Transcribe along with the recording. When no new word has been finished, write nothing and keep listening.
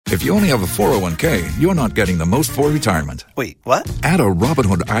If you only have a 401k, you're not getting the most for retirement. Wait, what? Add a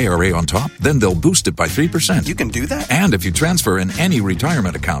Robinhood IRA on top, then they'll boost it by 3%. You can do that? And if you transfer in any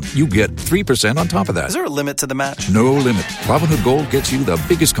retirement account, you get 3% on top of that. Is there a limit to the match? No limit. Robinhood Gold gets you the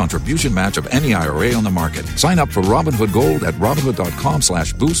biggest contribution match of any IRA on the market. Sign up for Robinhood Gold at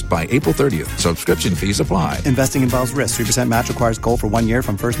Robinhood.com/boost by April 30th. Subscription fees apply. Investing involves risk. 3% match requires gold for 1 year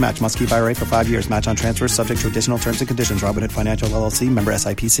from first match. Must keep IRA for 5 years. Match on transfers subject to additional terms and conditions. Robinhood Financial LLC, member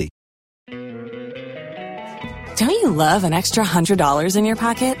SIPC. Don't you love an extra $100 in your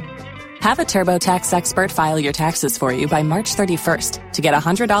pocket? Have a TurboTax expert file your taxes for you by March 31st to get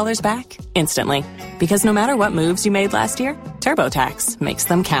 $100 back instantly. Because no matter what moves you made last year, TurboTax makes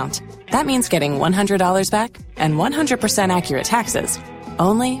them count. That means getting $100 back and 100% accurate taxes,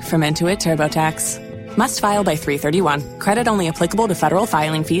 only from Intuit TurboTax. Must file by 3/31. Credit only applicable to federal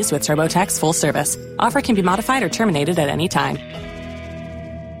filing fees with TurboTax full service. Offer can be modified or terminated at any time.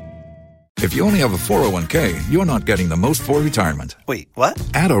 If you only have a 401k, you're not getting the most for retirement. Wait, what?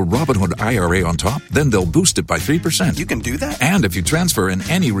 Add a Robinhood IRA on top, then they'll boost it by 3%. You can do that? And if you transfer in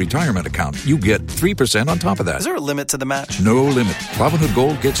any retirement account, you get 3% on top of that. Is there a limit to the match? No limit. Robinhood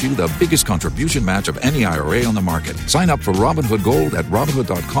Gold gets you the biggest contribution match of any IRA on the market. Sign up for Robinhood Gold at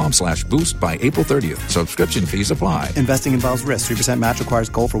Robinhood.com/boost by April 30th. Subscription fees apply. Investing involves risk. 3% match requires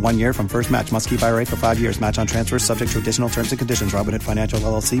gold for 1 year from first match. Must keep IRA for 5 years. Match on transfers subject to additional terms and conditions. Robinhood Financial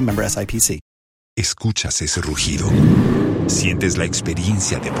LLC, member SIPC. Escuchas ese rugido. Sientes la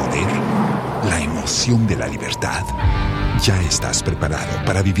experiencia de poder, la emoción de la libertad. Ya estás preparado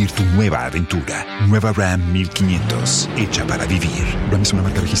para vivir tu nueva aventura. Nueva Ram 1500, hecha para vivir. Ram es una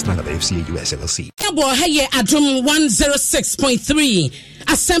marca registrada de FCA US LLC. Hey, Adrum 106.3,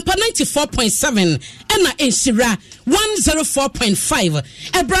 Asempa 94.7, Emma Enshira 104.5.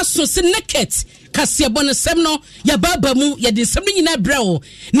 Ebraso se Naket. Kasiebo no semno ya baba mu ya de semno nyina brɛwo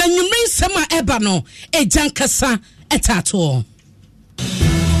na nwumre nsɛm a ɛba no ɛgyankasa ɛtato.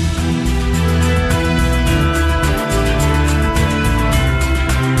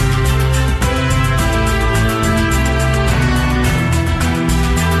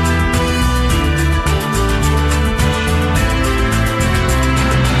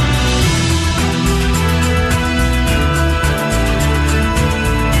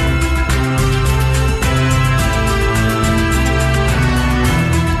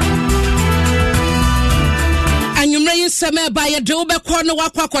 Seme ba ye de obekọ no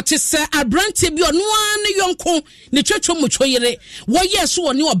wakwakote se abrante bi ono an yonko ne twetwo mutwo yere wo yeso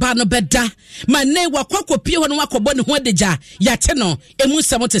oni oba no beda ma ne wakwakopie ho no wakobo ne ho adegya yate no emu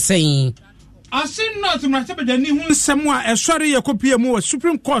nsem te sen asin not mratebeda ni hu nsem a esore ye kopie mu wa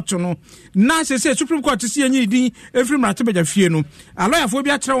Supreme Court no na se Supreme Court se yenyi din efri mratebeda fie no aloyafo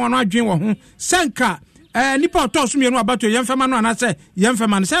bi akyere won adwen wo ho senka nipa otoso mienu abato yemfema no anase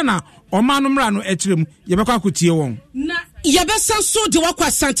yemfema no se na Omanu mra no etirem yebekwa akotie won na yebesa so de wakwa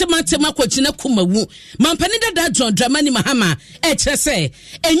santimante makogina kumawu mampani dada John Dramani Mahama ekire se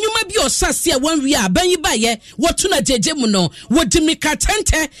enwuma bi osase a wanwi a banyi baye wotu na jeje mu no wodimika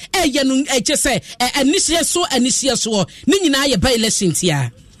tente eye no ekire se anihye so ni nyina ye ba election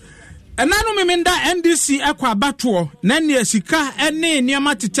tia enanu memenda NDC akwa abato na ne sika ene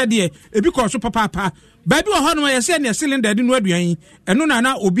niama tetede ebi ko so papa Baby wa hono ya se ne cylinder di no aduan eno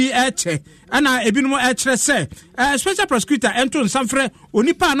na obi eche ana ebinom echre se special prosecutor ento nsamfre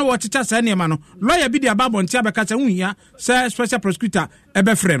onipa na wo techa sa ne ma no lawyer bi di ababonti abeka se hunhia se special prosecutor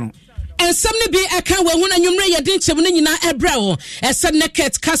ebefre no ensem ne bi aka wa hu na nwumre ye de nkyem ne nyina ebrao ese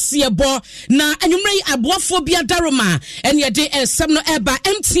Naket Kasiebo na nwumre aboafo bi adaroma ene ye de ensem no eba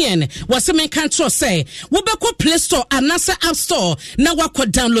MTN wasem control say wo beko Play Store anasa App Store na wako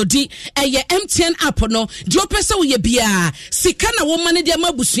download eye MTN app no de opese wo ye bia sika na wo mane de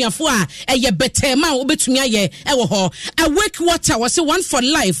mabusuafo a eye betema wo betumi aye ewo ho awake water wase one for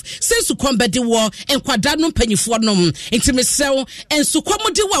life sense kombede wo enkwada no panyifo nom intimesew ensu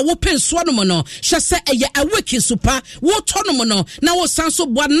komode wo penso no mono hwese eye awake super wo tono no na wo sanso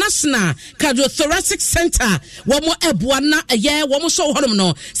boa national cardiothoracic center wo mo eboa na eye wo mo so honom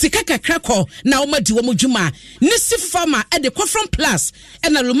no sika kakrako na wo madi wo mo dwuma nisi farmer e de from plus e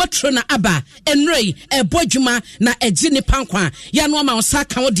na lumatro na aba enrei e bodwuma na eji ni pankwa ya no ma osa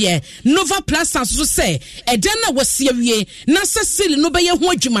kan wo de Nova Plus so say e den na wosie wie na sesili no be ye ho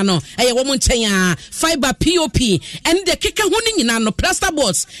adwuma no eye wo mo nchen a fiber POP and de keka ho ni nyina no plaster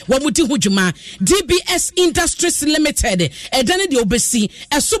boards wo mo odi hujuma DBS Industries Limited edane de obesi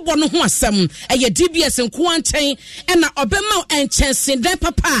esobo no ho asem eye DBS nkoanten na obema enchensen den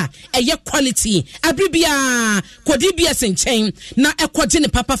papa eye quality abribia ko DBS nchen na ekwaje ne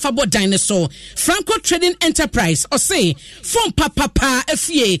papa fabo dinosaur Franco Trading Enterprise or say from papa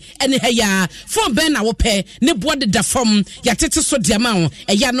afie ene heya from ben na wo pe ne boade da fom yatete so diama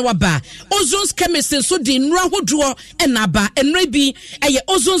eya no waba Ozone's chemist so di nra hodo enaba enra bi eye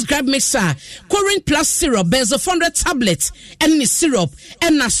Ozone's grab mixer Corin plus syrup benzofonda tablet and syrup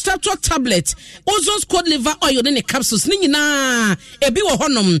and na statua tablet Ozone's cod liver oil ne capsules ni nyina ebi wo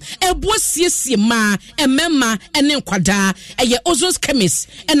honom ebo siesie ma emema ene nkwada eye Ozone's chemist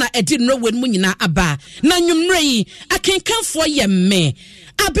and na edi nra wen mu nyina aba na nwumre yi akenkanfo ye me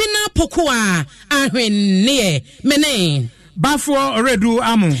abina pokoa ahwenne mene Bafo redu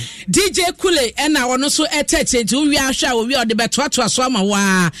amu DJ Kule ena wono so eteche nti wi ahwa wo wi ode betoato aso ama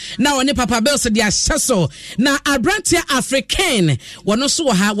wa na woni Papa Bells de ahyeso na Abrantia African wono so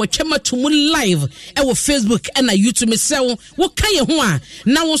wo ha wo twema tumu live e wo Facebook ena YouTube sew wo kan ye ho a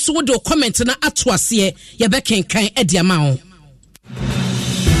na wo so wo de comment na ato ase ye be kenkan e de ama wo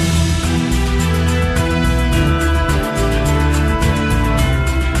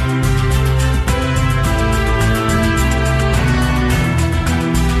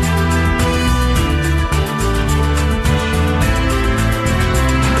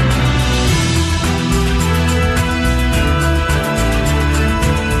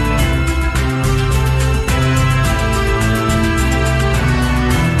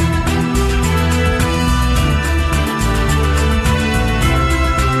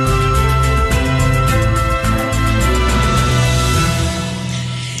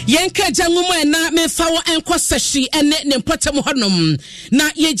yenka jangumo na mefawo enkosashi ene ne mpotem honom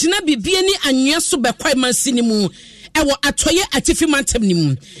na yegina bibie ni anwea so bekwai mansini mu ewo atoye atifi mantem ni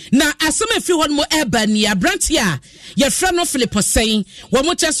mu na asema fi honom eba ni Abrantia ye fra no Philip Sei wo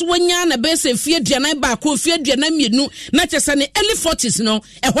mo cheso wonya na bese fie duanan ba ko fie duanan mienu na chese ne early 40s no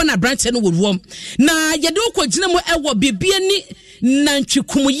eho na Abrantia no woruom na yede ukogina mu ewo bibie ni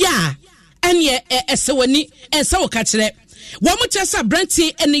nantwikumuya ene esewani ensawo ka kire Wamu chasa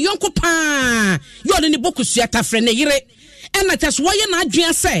Branti eni yonko pa yode ni boku suyata frene yire ena chasu waye na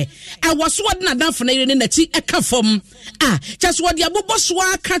adwea se awaso wade na danfo na yire ne nachi eka fom chasu wade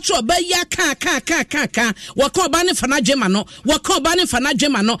aboboswa aka cho ba ya ka waka oba ne fana dwema no waka oba ne fana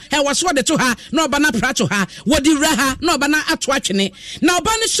dwema no waso wade to ha na oba na prato ha wode ra ha na oba na ato atwene na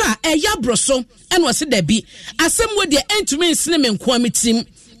oba ne sha eya broso ena wase da bi asem wode entumi nsene me nko amitim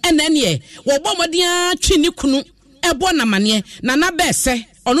ena ne wo bomodea twini kunu ebo na mane na na bese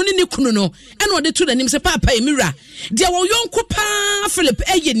ono ni kunu no ena ode tu nanim se papa emira de wo yonko pa Philip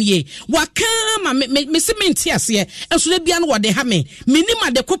eyenie waka ma me sementi ase enso le bia no wode ha me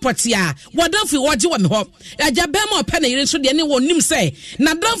minima de kopoti a wodamfi woje wo me ho aja be ma opa na yire so de ne wonim se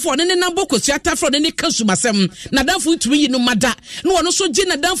na damfo ne na bokosu atafro ne kasumasem na damfo tumi yi no mada no wono so gi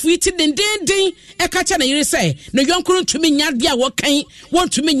na damfo yi ti dendenden e ka cha na yire se no yonko tumi nya de a wo kan won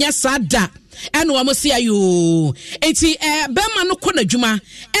tumi nya sada eno amosi ayo enti bema no kona dwuma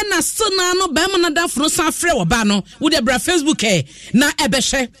ena sona no bema na dafro san frɛ wo ba no wo de bra Facebook na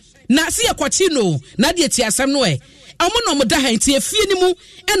ebehye na se yakwachi no na de ti asɛm no omo no mo da han ti afie ni mu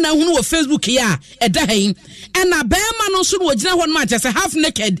ena hunu wo Facebook ya ɛda han ena bema no so no gina hɔ no ma kyese half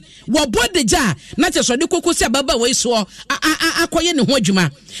naked wo bodeja na kyese de kokosi ababa wo iso akoye ne ho adwuma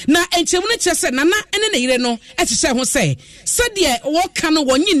na enchemu no kyese nana ene ne yire no ɛkyese ho sɛ sɛdeɛ wo ka no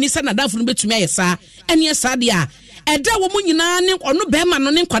wonyi ni sɛ na dafo no betumi ayesa ene yesa de a ɛda wo mu nyina ne ɔno bema no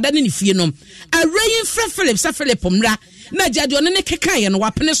ne nkwada ne fie no awrayin Philip sa Philip mra na jade one ne keka ye no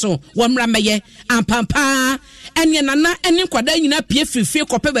wapene so wo mra meye ampampa enye nana ene nkwada nyina pie frifie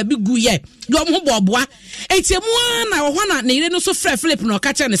kope ba bi gu ye de om ho boboa etiemu na wo na ne yire no so frɛ Philip no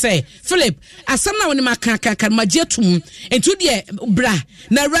ka kye ne sɛ Philip asam na woni maka magietum entu de bra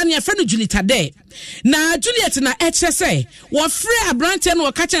na rania frɛ no Juliet de na Juliet na eche sɛ wo frɛ Abrantia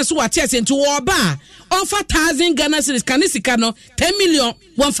no ka kye so wate ase entu wo ba offer 1,000 Ghana cedis kanisika no 10 million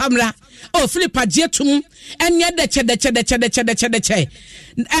one famra oh Philip agietum enye de che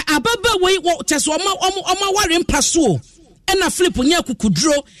ababa we cheso oma ware mpaso ena Philip nya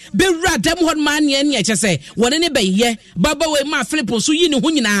kukuduro be wura dam hon man ne eche se wone ne beye baba we ma Philip so yi ne ho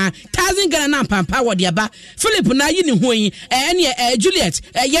nyina 1,000 Ghana na pampa wode aba Philip na yi ne ho yi ene Juliet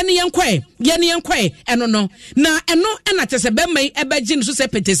ye ne yenkwae eno no na eno ena chese be mai ebeji ne so se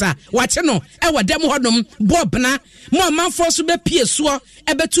petesa wache no e wodam honom bobna mo manfo so be pie so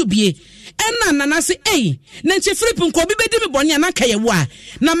ebetu bie ena nana se na nche Philip nko bi bedi me bone na kaye wo a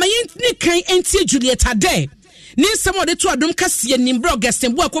na maye ni kan enti Juliet ade ni nsɛm ɔde to adom kaseɛ nimbro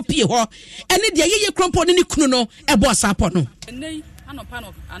Augustin bo akɔpie hɔ ɛne de yeye krompo ne kunu no ɛbɔ asapɔ no nei anopa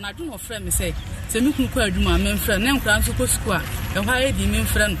no anadwo no frɛ me sɛ me kunu kɔ adwuma me mfrɛ ne nkra nso kɔ suku a ɛhɔ ayɛ di me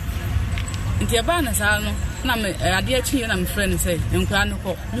mfrɛ no nti ɛba na saa no na me ade akyi na me frɛ ne sɛ nkra no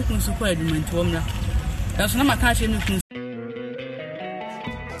kɔ me kunu so kɔ adwuma nti wɔmra ɛso na maka kyerɛ me kunu.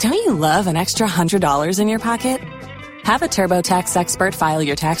 Don't you love an extra $100 in your pocket? Have a TurboTax expert file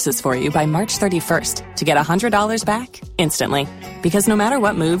your taxes for you by March 31st to get $100 back instantly. Because no matter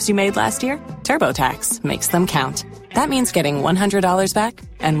what moves you made last year, TurboTax makes them count. That means getting $100 back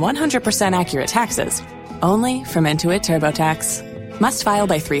and 100% accurate taxes only from Intuit TurboTax. Must file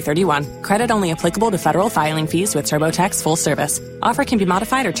by 3/31. Credit only applicable to federal filing fees with TurboTax full service. Offer can be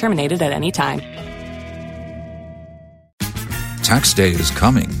modified or terminated at any time. Tax day is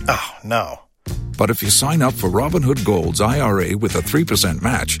coming. Oh, no. But if you sign up for Robinhood Gold's IRA with a 3%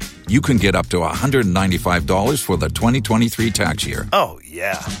 match, you can get up to $195 for the 2023 tax year. Oh,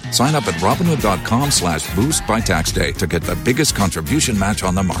 yeah. Sign up at Robinhood.com/boost by tax day to get the biggest contribution match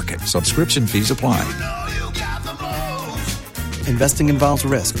on the market. Subscription fees apply. Investing involves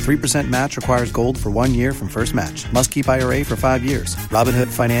risk. 3% match requires gold for 1 year from first match. Must keep IRA for 5 years. Robinhood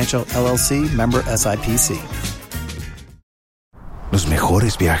Financial, LLC, member SIPC. Los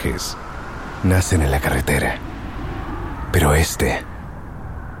mejores viajes nacen en la carretera, pero este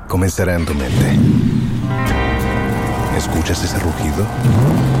comenzará en tu mente. ¿Escuchas ese rugido?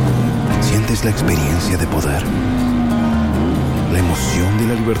 ¿Sientes la experiencia de poder? ¿La emoción de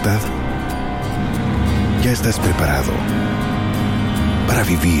la libertad? Ya estás preparado para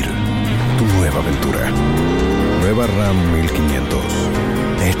vivir tu nueva aventura. Nueva RAM 1500.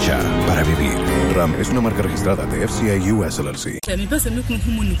 Hecha para vivir. RAM es una marca registrada de FCI US LLC. Mi pesa mi kun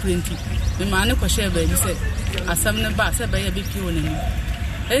humu ni krenti. Mi ma ne ko share ba ni se asam ne ba se ba ye be pio ne ni.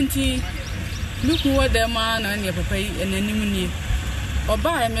 Enti mi kun wo dem na ne papa yi enanim ni.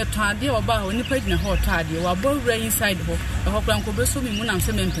 Oba e metade oba oni pa gina ho tade wa borura inside ho. E ho kran ko be so mi mu nam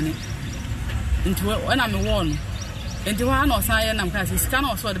se mempene. Enti wo na me wo no. Enti wa na osan ye nam ka se sika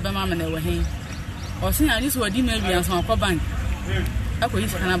na oso de be ma me na we hen. Osin ani so wadi ma wi anso akọ bank. Akoyi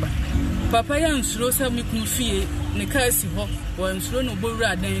kanaba papa ya nsuro se mi kun fie ne ka si ho wo nsuro no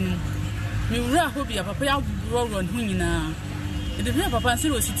bowura dan nu mi wura ho bia papa ya woro ho nyina e de papa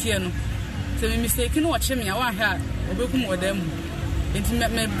nsiro sitie no se mi mistake no oche me ya wa ha obekum odam enti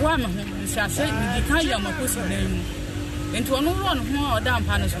me boa me ho nsiase mi di kan ya makosi dan nu enti ono ro no ho odam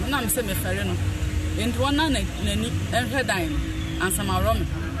pa no so na me se me fere no enti wona na nani enhwe dan ansama ro me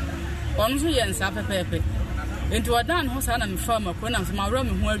ono so ye nsa pepepe enti wadan ho sa na me fa makro na so mawra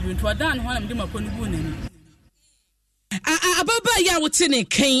me ho adu enti wadan ho na me de makro no gu nani ababa ya wote ne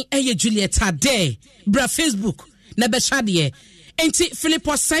kan eye Juliet Ade bra Facebook na be hwade enti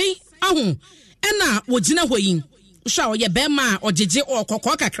Philippo sai ahu ena wogina hoyin sha wo ye be ma ojeje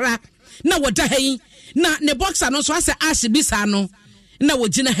okokọ kakra na woda hayin na ne boxer no so ase asibisa no na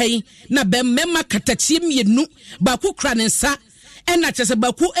wogina hayin na be mema katachie mienu ba ku kra ne nsa ena chese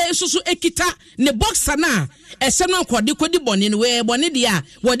baku esusu ekita ne boxer na ese no akode kodi bone ne we bone dia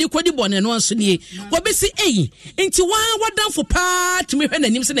wodi kodi bone no nso nie wobesi eyi enti wadanfo pa tumi hwe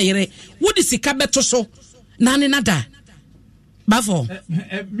nanim se na yere wodi sika beto so na ne nada bafo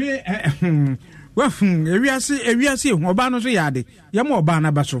ewiase hu oba no so yade ye mo oba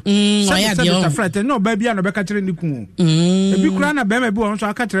na ba so se fret no oba bia no beka kire ni ku ebi kura na be ma bi won so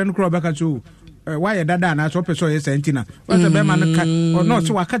aka kire ni kura beka so why dada na so person yes entina what be man ka no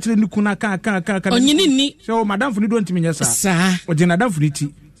so aka kire ni ku na ka onyini ni so madam funi don't mean sa o jina madam funi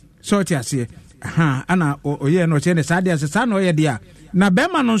ti so ti ase ana oye no che ne sa dia se sa no oye dia na be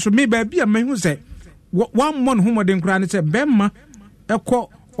man no so me ba bia mahu se one mon humodin kura ne se be ma ekọ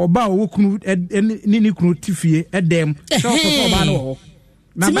oba wo kunu ni kunu tifie edem so oba no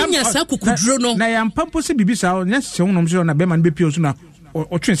na tinya sa kukudro no na ya mpampo se bibisa o nya se wonom se na be man be pio so na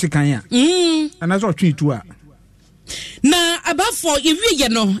o twen sekan ya anazo o twen tu a na abafo yewie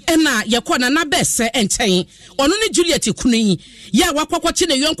no na yakọ na na bese enchen ono ne Juliet kunu yi ya wakwakwache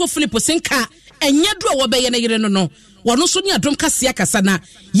na yonko Philip senka enye do wo be ye na yire no wono so ni adom kase akasa na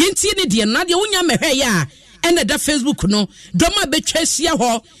yentie ne de na de wonya mehwe ya ena da Facebook no doma betwa sia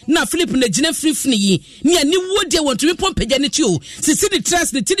ho na Philip na gina frifni yi ni ani wode wontumi pompeja ne ti o sisi the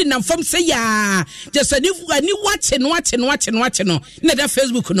trust ne ti di nam fam say ya just ani wache no na da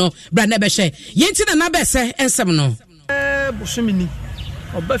Facebook no bra na be hye yenti na be se ensem no bosomini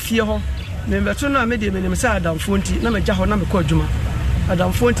oba fie ho me beto na me de me nem say adamfo nti na me gya ho na me kọ adwuma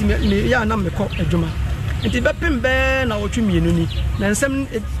adamfo nti me ya na me kọ adwuma nti bepem be na wotwe mienu ni na nsem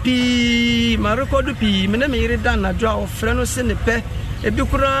pi ma record pi me na me yire dan na dra ofre no se ne pe ebi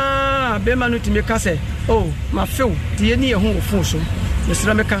kura be ma no timi ka se oh ma few tie ni ehun ofun so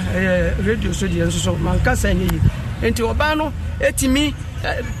mesra me ka radio so die nso so man ka se nyi nti oba no etimi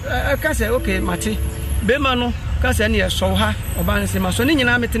ka se okay mate be ma no ka se ne so ha oba ne se ma so ni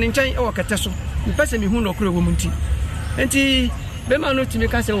nyina metene nchen e wokete so me pese me hu no kura wo munti nti be ma no timi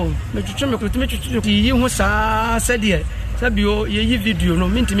ka se o me twetwe me kura timi twetwe yi hu saa se de sabio ye video no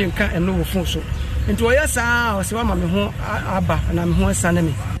mintimi nka eno wo fon so nti o yesa o se wa ma me ho aba na me ho esa ne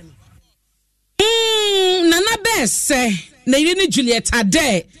me nana bese na yiri ni Juliet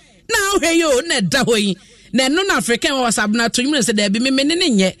Ade na ohweyo na da hoyi na no na African wa sabna to nyim se da bi me ne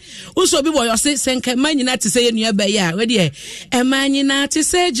nye uso bi boyo se senka manyina te se ye nua ba ya we de e manyina te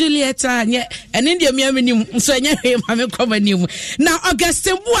se Juliet anye ene de me amanim so anya hwe ma me komanim na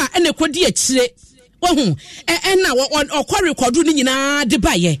Augustin Bua ene kodi akire wohu na okwa record ni nyina de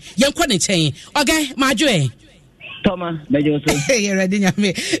ba ye yenkɔ ne chen okay madwe Toma mejo so you ready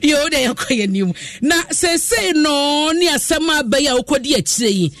nyame yo de yenkɔ ye nim na se no ni asema ba ya okodi akire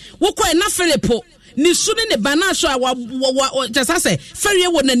yi wokɔ na Philip ni suni ne bana so a wa just say ferry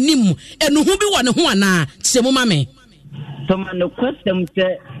wo na nim enu hu bi wo ne ho ana kyemu mame Toma no question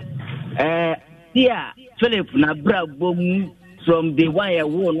say Philip na bra bom from the one ya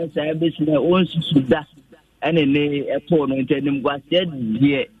wo no say be na on suda ene ne eto no ntenim gwa say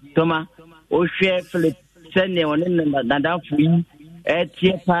die Toma o hwe Philip sene on na danfo yi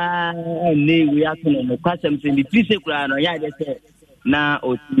tie pa ne wi akono no kwasem se ni pise kura no ya de say na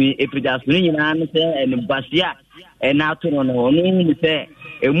otimi epidas ni nyina no say ene basia na to no no ni say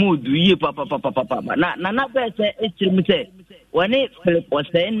emudu yi papa na be say echirim say woni Philip was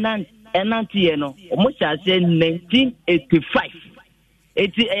saying enantie no omo chase 1985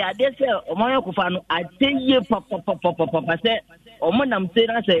 eti ade se omo yakofa no ateye papa se omo nam se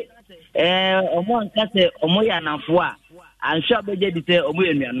na se omo anka se omo ya nafo a ansha beje di se omo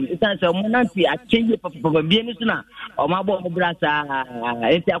enuanu itan se omo nanti ateye papa bi enu na omo abo omo brasa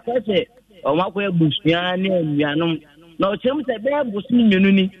eti akwese omo akwa busua ne enuanu na o chem se be busuni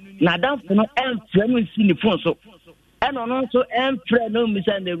menu ni na danfo no emfre no si ni fon so and also emfre no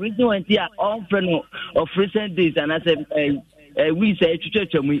misan the reason why they are on friend of recent days and I said we say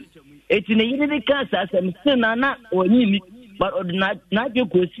chuchechemu eti ne yiri de cancer asem se na onyi but na je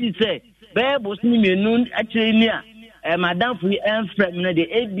ko si say be busuni menu akire ni a madam fu emfre no de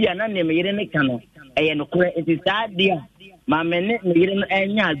ebia na ne me yiri ne ka no eye no kore eti sa dia ma me ne yiri no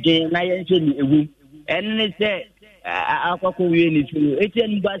enya adwen na ye nche ni ewu en ne say akwako wie ni tu eti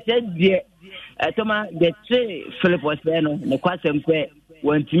en ba se die Toma the three Philip was there no ne kwasem say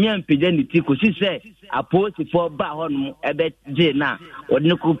wantimi ampege ni ti ko si say apost for ba honum ebe je na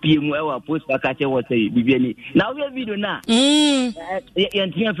odne ko pie mu e wa post ba ka che wo say bibiani na we video na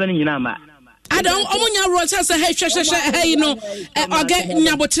yantimi afa ni nyina ma Adam omunya rocha say hwehwehwe no oge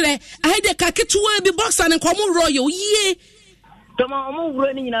nyabotre ahede ka ketuwa bi boxer ne komo royo ye Toma omu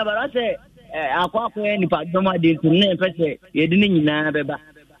wuro ni nyina ba say akwakọ ni pa doma de tu ne pese ye de ni nyina beba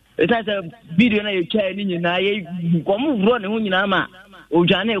esa se video na ye twa ni nyina ye komo wuro ne hu nyina ma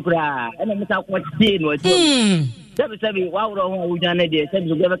ojane kura ena meta ko tie no ti sabi wa wuro hu ojane de sabi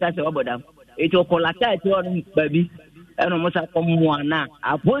so gbe ka se wabodam eto kolata ti on babi ena meta ko mu ana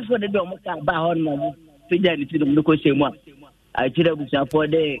apos for de do mo ka ba hon mo fija ni ti do ko se mu a tire busa for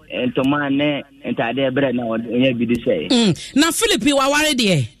de entoma ne entade bre na onye bi di say na Philip wa ware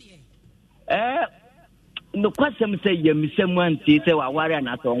de no kwasem say yemisem anti say wa ware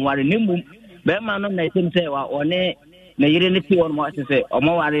na so ware nimum be ma no na item say wa one na yire ne ti won mo say o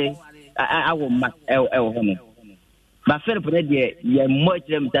mo ware awo ma e ho no ba Philip ne de ye mo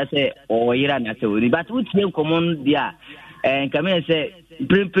kirem ta say o yira na say oni but we tie common dia nkame say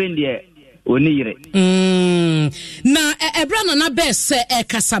print de oni yire na ebra na best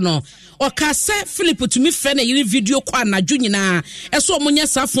kasa no o kase Philip to me friend yiri video kwa na dwu nyina eso omunya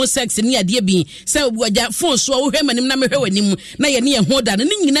sa phone sex ni ade bi say obuaja phone so wo hwe manim na me hwe wanim na ye ne ye ho da no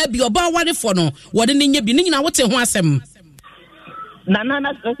ni nyina bi oba ware fo no wode ne nya bi ni nyina wote ho asem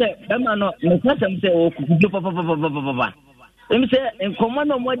na say ema no me kwasem say o kudu papa em say enkomo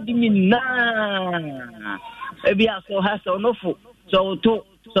no modi nyina ebi aso ha so no fo so to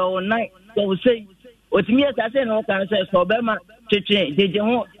so night so say otimi say no kan say so be ma cheche jeje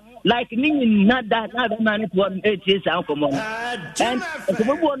ho like nini nada na be man to 8 years and come on and ko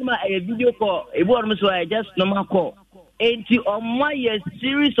bo on ma a video call e bo on so I just normal call enti on my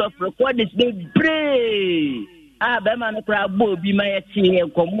series of recordings they pray be man kra bo bi ma ye tie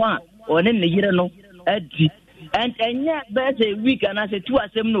komo a one ne yire no adi and enya be say week and I say two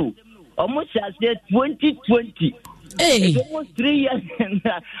asem no almost 2020. Hey. It's almost 3 years.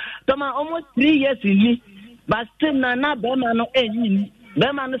 Toma, almost 3 years in me. But still, Nana Bemano,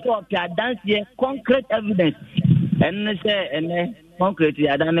 Bemano for dance here, concrete evidence. And say, and concrete,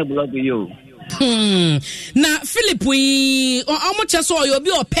 I don't block you. Na Philip, we almost saw you be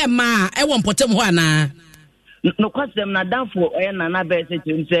a pema. I won't put him one. No question, not down for Nana Bessie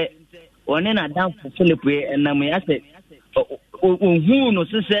to say, one in a down for Philip, and then we asked it. Who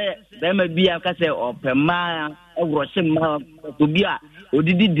knows, say, there may be a case or pema, or Russian to be a, who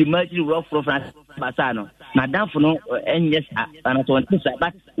did the mercy rough from Basano. Not down for no, and yes, and I want to say,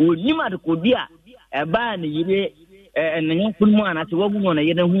 but would you matter could be a ban, and the young woman at the woman, a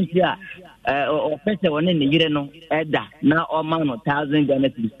year here, or better one in the year no, Edda, now or man or 1,000 Ghana,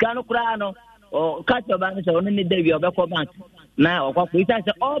 Cano Crano, or cut your banners on any day of a bank. Now, or what we say,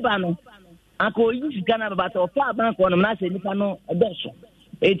 all banner. Uncle, you can have about a far bank on a massive Nicano adoption.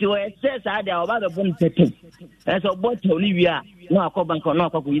 It was says I about the bone setting. As a boat, Olivia, no, a bank or no,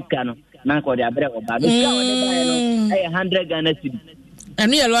 with Cano, Nanko, the Abreu, about 100 Ghana.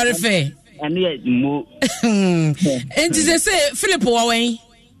 And we a lot of fair. And yet, more. And to say, Philip Away.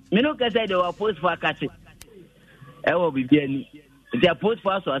 Minoka said they were post for a cat. I will be being their post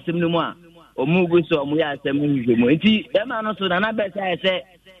for us or similar. Or Mugu so we are some movie. The man also another I say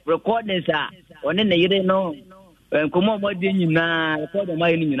recordings are on in the year no. And come on, what did you now? Record the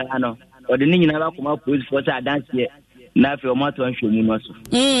money in Ano or the Nina come up with for a dance here. Now for Mato and Shumino.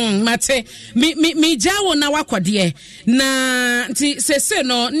 Mate, me jawo na wakwadie na nti sese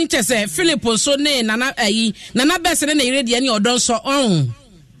no nche se Philip so ne nana ayi nana best ne ready any odon so on.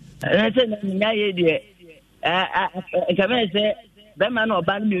 I said na ye de come say be man no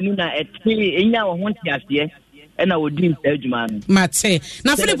ban me nu na eti enya wo ho ntiase e na wodi adwuma no. Mate,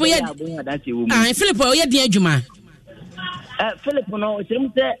 na Philip ye Philip ye di adwuma. Philip no o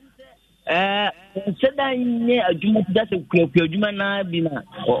tirim se sedanye adwuma ti dase kuapua adwuma na bi na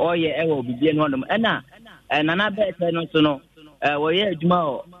o ye e wo bibie no no na nana be se no so no wo ye adwuma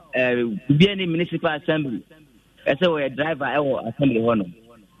o bibie ni municipal assembly e se wo ye driver e wo assembly ho no.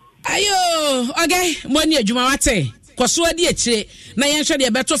 Ayo, okay, money adwuma wate kwaso adi ekire na yen hwe de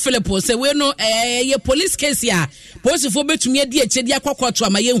beto Philip se we no ye police case ya police fo betumi adi ekire dia kwakwato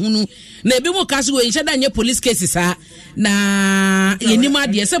ama ye hunu na ebi mu kaso we hwe da nye police case sa na yenim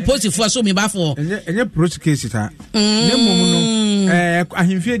ade se police fo so me ba fo enye police case ta ne mum no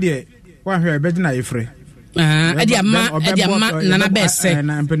ahemfie de wa hwe be na yefre adi ama nana bese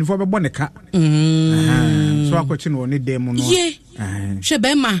na mpanifo be bɔ ne ka so akɔchi no ne dem no ye hwe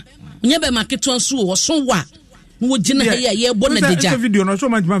be ma nye be ma keto so wo so wa wo gina he ye bo na deja video no so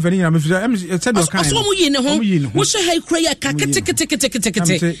man man fani na me said o kan so mo yi ne ho wo so hay kura ya ka kete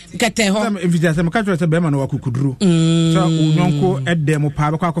kete ho video se me ka tro se be ma no wakukuduru so unyonko edem pa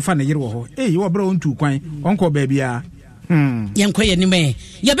be kwa kofa na yire wo ho wo bra ontu kwan onko ba bia yenko ye ni me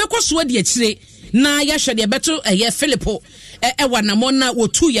ye be ko so adi akire na ya hwe de beto ye Philipo wa na mo na wo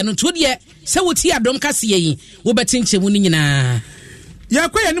tu ye no to de se wo ti adom kase yi wo betinchemu ni nyina ya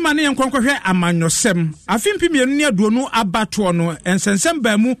kwa ya nima ne yenkonkɔhwɛ amanyɔsɛm afimpi mienu ne aduonu abato no ensensem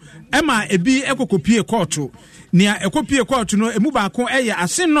ba mu ema ebi ekokopie court nia ekopie court no emu baako ɛyɛ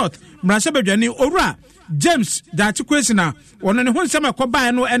Asin North mrasɛ badwani owura James Dati Kwesina wono ne ho nsɛm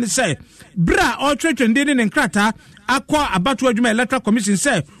akɔbae no ɛne sɛ bra ɔtwetwende ne nkrata akɔ abato adwuma electoral commission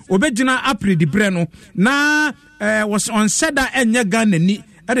sɛ obegyina april di bre no na was on seda enye Ghana ni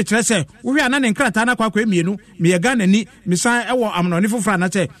ade kyerɛ sɛ wo hwɛ ana ne nkrata na kwakwa mienu me ye Ghana ni misan ɛwɔ amnɔne foforo na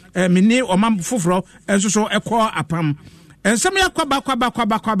sɛ me ni ɔmam foforo enso so ɛkɔ apam ensɛm ya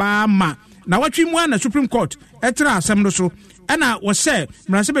kwaba ma na watwi mu na Supreme Court ɛtra asɛm no so ɛna wɔ sɛ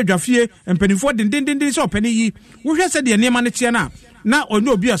mrase badwafie mpanifo dendenden sɛ ɔpani yi wo hwɛ sɛ de nneɛma ne tie na ɔne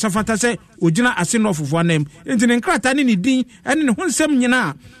obi asafata sɛ ogina Asin North fofo anam enti ne nkrata ne ne din ɛne ne ho nsɛm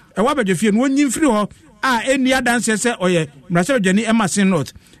nyina ɛwɔ badwafie no wonyi mfiri hɔ eni adanse sɛ ɔyɛ mrase badwani Asin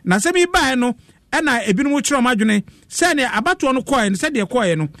North na sɛ bi bae no ɛna ebinom kyerɛ madwene sɛ ne abatoɔ no kɔɛ no sɛ de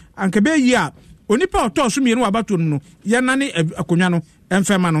kɔɛ no anka be yi a onipa ɔtɔ so mienu abatoɔ no yɛnane akonwa no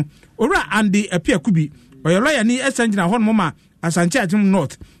ɛmfɛma no owura ande apia kubi ɔyɛ lawyer ni ɛsangyina hɔ no ma Asante Atim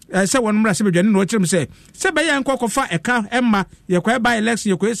North sɛ wɔn mrase badwani no kyerɛm sɛ bɛyɛ nkɔkɔfa ɛka ɛma yɛkɔɛ ba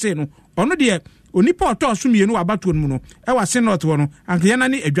election yɛkɔɛ sei no ɔno deɛ onipa ɔtɔ so mienu abatoɔ no mu no ɛwɔ Asin North wɔ no anka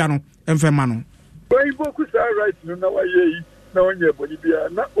yɛnane adwa no ɛmfɛma no Bible ku sa right no na wa ye na onye bonibia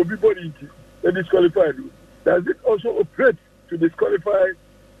na obi body they disqualified. Does it also operate to disqualify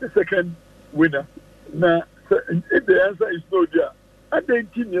the second winner? Now, if the answer is no, there, and then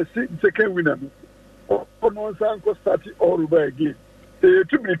you see the second winner. Or no one can start all over again. The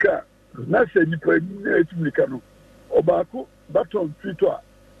Republican, not say you play Republican, Obako, Baton, Twitter,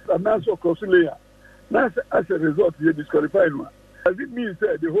 and also Consulia. As a result, you disqualify one. Does it mean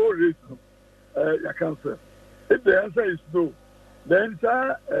that the whole race you cancel? If the answer is no, then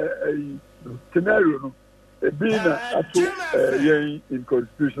a scenario being in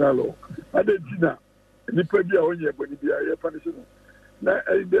constitutional law. And then the premier on your body be a punishment. Now,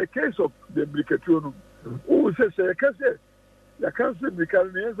 in the case of the Bricatuno, who says, I can say, you can't say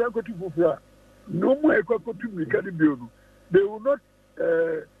because no more they will not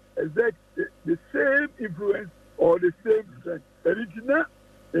exert the same influence or the same strength. And it's not,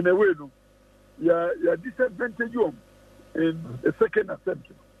 in a way, no. You're disadvantaged in the second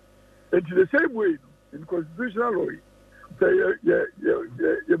attempt. And in the same way, in constitutional law,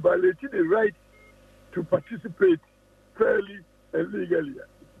 you're violating the right to participate fairly and legally.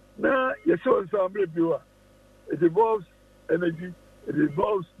 Now, you saw some reviewer. It involves energy, it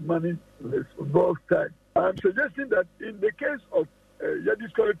involves money, it involves time. I'm suggesting that in the case of you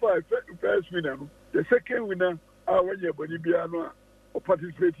disqualify first winner, the second winner, when you're Bonibiano or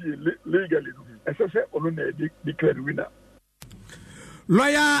participating legally, as I said, only declared winner.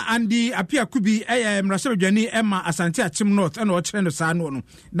 Lawyer Andy Apia Kubi Mrasel Jani Emma Asante Achim North and or Chendo Sano.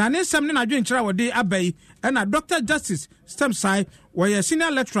 Na ne samne na dwen kira wode abai na Dr. Justice Stemsai where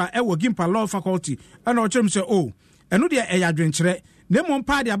senior lecturer ewo Gimpa Law Faculty and or chem say oh eno de eya dwen kire ne mo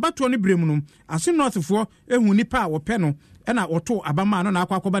mpa de abato ne brem no Asim North fo ehu nipa wo pe no na oto abama no na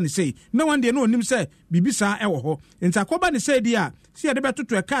akwakoba ne sei no one de no onim say bibisa ewo ho nta akoba ne sei dia si ye de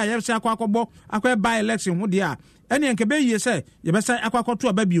betoto e ka ye se akwakobo by election ho dia ene nkebe yie se ye besa akwakoto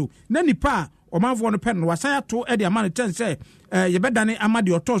ababio na nipa omanfo no pen no wasaya to e de amane ten se ye bedane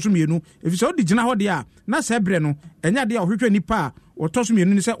amade oto so mienu efise odi gina ho de a na se bre no enya de ohwehwe nipa oto so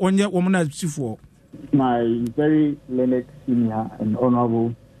mienu ni se onye wo na sifo. My very learned senior and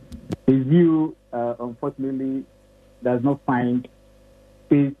honorable, his view unfortunately does not find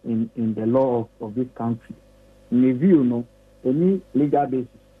space in the law of this country. In his view, no, any legal basis,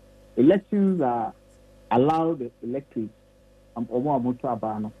 elections are allow the electorate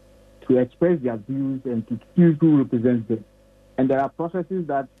to express their views and to choose who represents them. And there are processes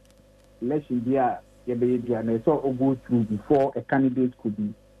that elections go through before a candidate could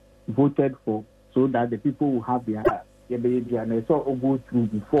be voted for, so that the people will have their go through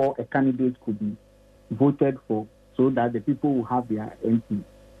before a candidate could be voted for, so that the people will have their MP.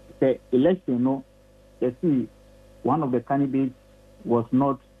 The election, no, you see, one of the candidates was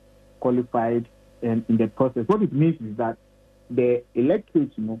not qualified in the process. What it means is that the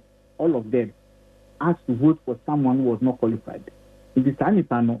electorate, all of them, asked to vote for someone who was not qualified. In the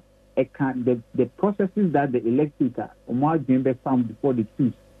Sanitano, the processes that the electorate are found before the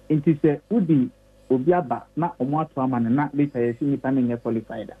choose, it is a Udi Obiaba, not Omatuama, and not later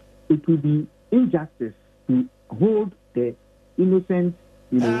qualified. It will be injustice to hold the innocent,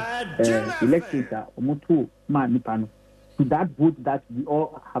 electorate Omotu Man Nipano to that vote that we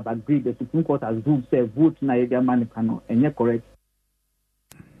all have agreed. The Supreme Court has ruled, say vote na Man Nipano, and you're correct.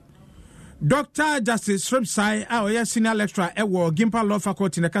 Dr. Justice Shremsai, our senior lecturer at Gimpa Law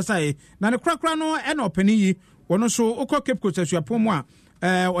Faculty in the Kasai, Nana Crackrano and Openi, one also Oko Cape Coast as your Pomwa,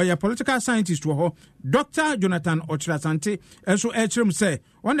 or your political scientist, Dr. Jonathan Ochirasante, and so Echrim say,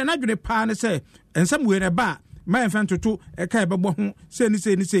 one the night pan say, and somewhere about my infant to a Kaiba say,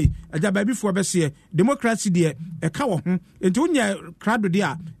 a jabby for Bessie, democracy dear, a cow, and Tunya crowd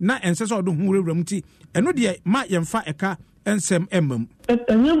dear, not ancestors do who remedy, and no dear, my young fat a car. And some emblem.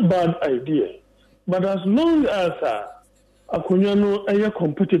 A not bad idea, but as long as Akunyano are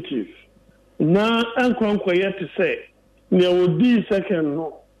competitive, now I'm quiet to say there will be second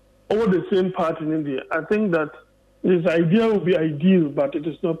over the same party in India. I think that this idea will be ideal, but it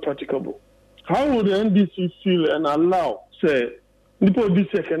is not practicable. How would the NDC feel and allow, say, people be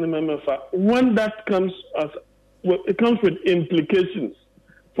second MMFA when that comes it comes with implications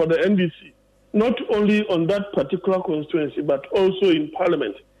for the NDC? Not only on that particular constituency, but also in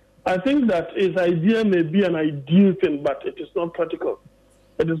Parliament. I think that his idea may be an ideal thing, but it is not practical.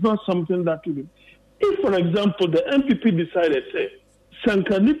 It is not something that will be. If, for example, the MPP decided, say,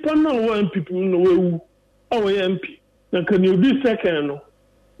 Sankanipa na wa MPP no our MP, then can you be second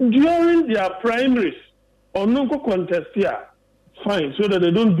during their primaries or no contest here? Fine, so that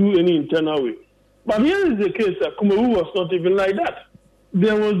they don't do any internal way. But here is the case that Kumawu was not even like that.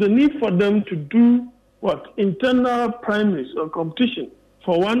 There was the need for them to do internal primaries or competition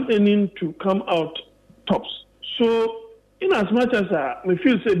for one inning to come out tops. So, in as much as we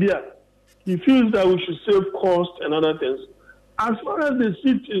feel he feels that we should save cost and other things. As far as the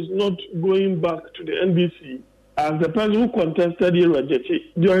seat is not going back to the NDC, as the person who contested here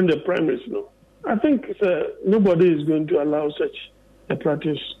during the primaries, I think nobody is going to allow such a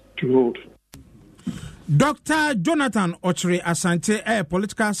practice to hold. Dr. Jonathan Ochre Asante,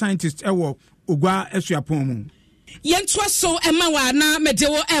 political scientist, Ugwa Esuapomu. Yentwa so emawa na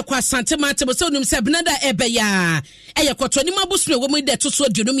medewo ekwa sante matebo so num se benada ebeya eyekwoto ni mabusme wo mu de toso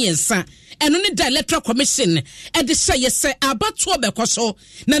adunum yensa eno ne da electoral commission e de hye yese abato bekoso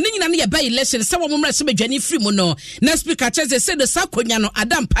na ne nyina ne ye bay election se wo mmra se badwani free mu no na speaker cheze se de sakonya no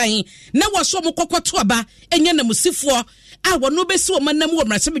adampan na wo so mo kokoto aba enya na musifo a wono besi wo manam wo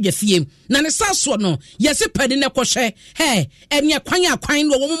mmra se badwafie na ne saso no yese pani ne kohwe enya kwan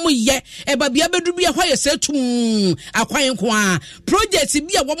no wo mu ye e ba bia bedu bia hɔ yese tum akwan kwa project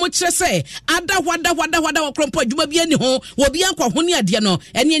bi a wo mo kire se ada wada wo krompo adwuma bi ani ho wo bi ankwa ho ne ade no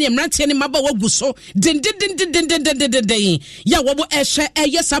ene ne mrantie ne maba wagu so din ya wo bo ehwe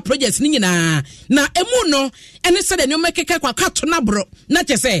eyesa project ni nyina na emu no ene se de ne mekeke kwa kato na bro na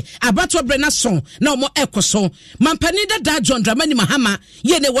chese abato bre na so na mo ekoso mampani da John Dramani Mahama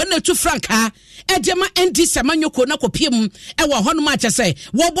ye ne wona tu franka edema ND samanyoko na kopiem e wo hono ma chese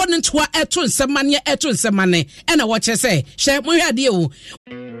wo bo ne ntoa eto nsemane ena wo chese hye mo hwade o.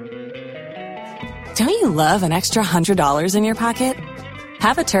 Don't you love an extra $100 in your pocket?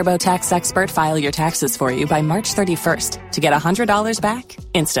 Have a TurboTax expert file your taxes for you by March 31st to get $100 back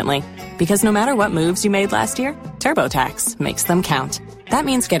instantly. Because no matter what moves you made last year, TurboTax makes them count. That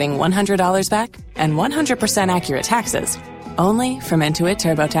means getting $100 back and 100% accurate taxes only from Intuit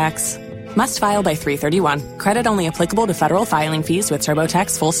TurboTax. Must file by 3/31. Credit only applicable to federal filing fees with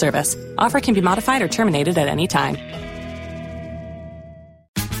TurboTax full service. Offer can be modified or terminated at any time.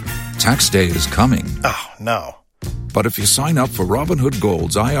 Tax day is coming. Oh, no. But if you sign up for Robinhood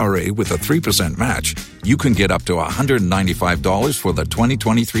Gold's IRA with a 3% match, you can get up to $195 for the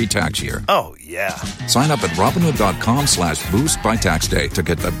 2023 tax year. Oh, yeah. Sign up at Robinhood.com/boost by tax day to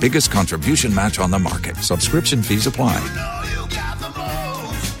get the biggest contribution match on the market. Subscription fees apply.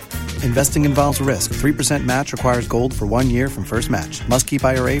 Investing involves risk. 3% match requires gold for 1 year from first match. Must keep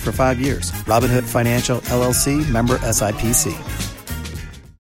IRA for 5 years. Robinhood Financial, LLC, member SIPC.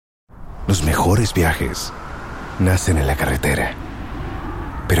 Los mejores viajes nacen en la carretera,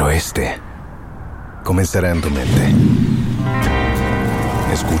 pero este comenzará en tu mente.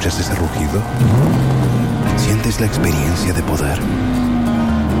 ¿Escuchas ese rugido? ¿Sientes la experiencia de poder?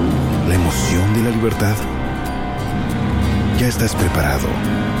 ¿La emoción de la libertad? Ya estás preparado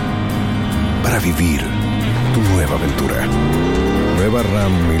para vivir tu nueva aventura. Nueva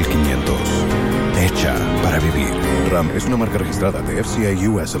RAM 1500. Hecha para vivir. RAM es una marca registrada de FCI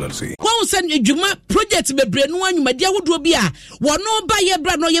US LLC. Send Juma project bebre no anwuma dia wodo bi a wono ba ye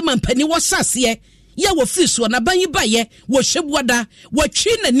bra no ye mampani wo sase ya wo fiso na ban yi ba ye wo hwebuada wo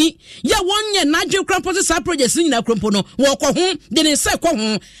twi nani ya wonye na adwe krampo sa project ni na krampo no wo kɔ ho de ne se kɔ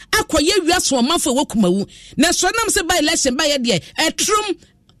ho akɔye wiaso manfo wo kumawu na so nam se ba election ba ye de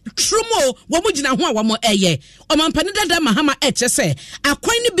Trumo, Wamujina Hua Wamo Eye, or Mampanida Mahama Etchese, a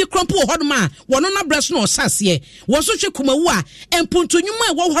coiny big crumple hodma, one on a breast no sassy, was such a kumawa, and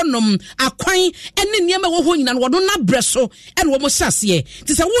Puntunuma Wohonum, a coin, and in Yama Wohun and Wadona Bresso, and Womosassy.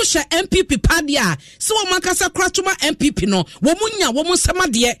 Tis a Wusha MPP Padia, so Makasa Kratuma MPP no, Womunya,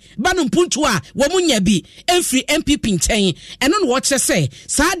 Womusamadie, Banum Puntua, Womunya be, every MPP chain, and on what say,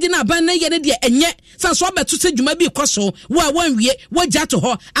 Sardina Bana Yenedia, and yet, Sanswabe to say you may be Cosso, where one ye, what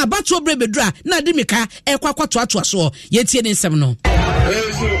Jato. Abato brebedra na dimika ekwakwato atoaso yetie ne nsem no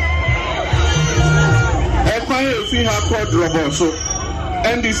ekwan efi ha ko drobo so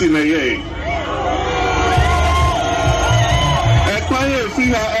NDC na ye ekwan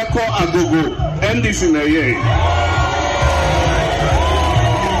efi ha eko agogo NDC na ye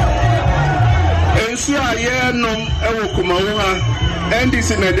ensu aye nom ewo kumawo ha NDC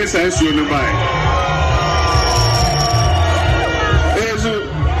na de sansu no bai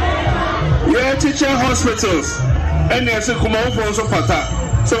teacher hospitals and yes come out for so pata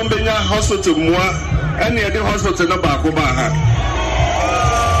so benya hospital moa and the hospital na ba ko ba ha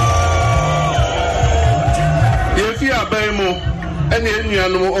ye fi abai mo and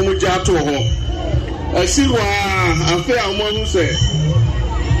enuanu omu ja to ho asiwa afi amohu se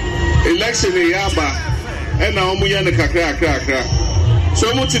election e yaba and na omu ye ne kakra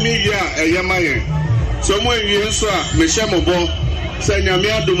so mo timi wi a eyemaye so mo wi nso a me hyemobo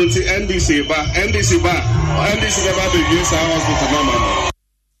Senyamia Dumunti NDC ba be use our hospital mama.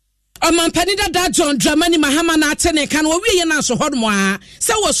 Omampani da John Dramani Mahama na atene kan wo wie na so hodmo a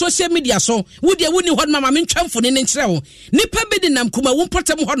se wo social media so wo de woni hodmo ma mentwamfo ne nkyerɛ wo nipa be de nam kuma wo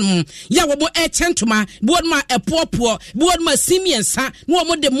potem hodmo ya wo mo etentoma bo ma epopo bo ma simiensa no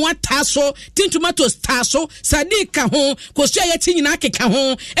mo de mo ata so tin tomatoes ta so sadika ho kosia ya tinyina akeka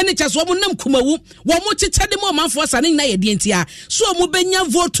ho ene kya so mo nam kuma wo mo chichade mo manfo sa ne nyina ye de ntia so mo benya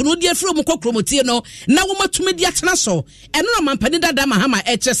vote no de afro mo kokromotie no na wo matumi de atena so eno Omampani da Mahama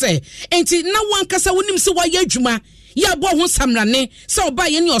se enti na wankasa wonim se waye adwuma ya bo ho samrane se oba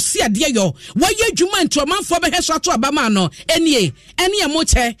ye ne ose ade yo waye adwuma nti omanfo be hweso ato abama no enie ene mo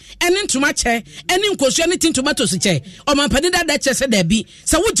che ene ntoma che ene nkosua ne tintomato se che Omampani da che se da bi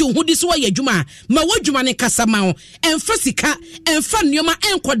se woji hudi se waye adwuma ma wadwuma ne kasa ma ho emfa sika emfa nneoma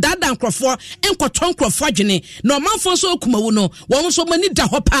enkodada nkrofo enkoton nkrofo adwene na omanfo so okumawu no won so mani da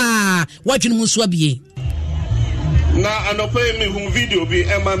ho pa wadwene mu so abie na anope mi hu video bi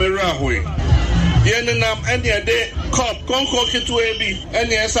ema me rahwe yene nam ene de cop konko kitwe bi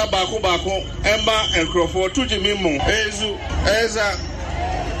ene esa baako emba enkrofo tujimi mu ezu eza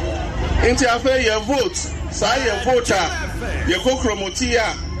inti afa ye vote sa ye voter ye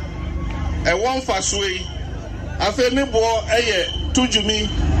kokromotia e won fasoi afa mi bo eye tujimi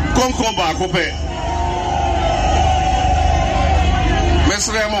konko baako pe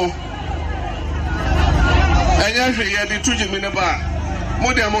mesremo anya hwe ye de tujimi ne ba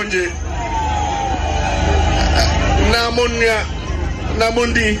mo de monje na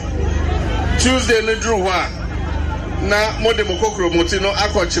mundi Tuesday ne drew wa na mo de mokokro moti no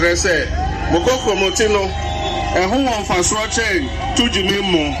akokyere se mokokro moti no eho won faso chain tujimi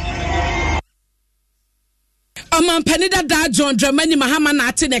mu Omampani da John Dramani Mahama na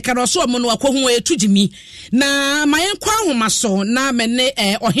ate ne karoso mo no akohu etujimi na mayen kwa ahomaso na mene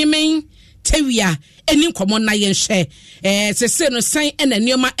ohemen tewia eni nkomo na yenhwe sese no san ena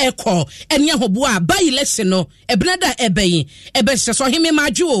nioma eko enya hobo a ba election no ebenada ebeyi ebehye so heme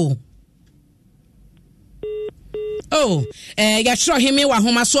majo ya hro heme wa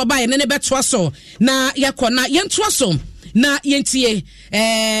homa so ba ye ne betoa so na yakona yentoa so na yentie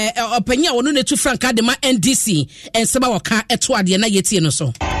opanya wono netu franka de ma NDC enseba woka eto ade na yetie no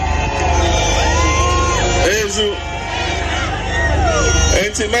so ezu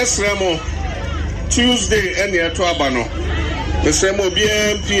enti mesremo Tuesday ene eto abano mesremo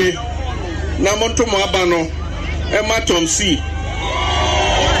BMP na montomo abano ema Tom C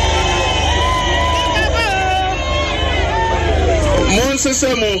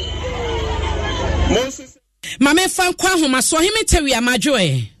Monsesemo Mame fan kwa homa so heme tewi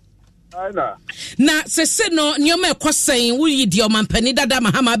amajoe na sese no nyoma ekosen wuyi di Omampani dada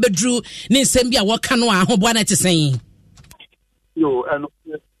Mahama bedru ne nsem bia woka no ahoboa na tesen yo and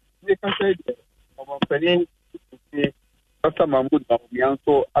you can say Omampani after Mahmoud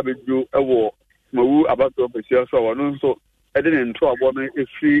Bamianso abedru ewo mawu abato besia so wono nso ede ne nto abo no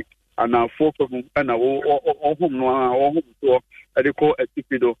efi anafo fam na wo ohum no ohum so ede ko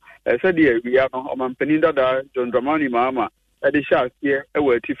atipido said we are Omampani dada John Dramani Mahama ede shasie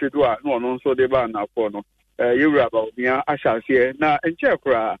ewo atifido a no ono nso de ba anafo no yewura ba obia ashasie na enche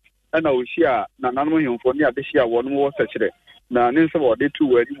kra na ohia na nanom hemfo ne adehia wono wo sekire na ne nso wo de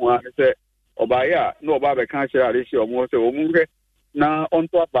tu wani mu a se obaya na oba be kan kire adehia omo se omunhwe na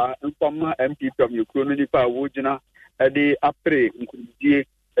onto aba mfama MPP am yekro no nipa wo gina ede apre nkudie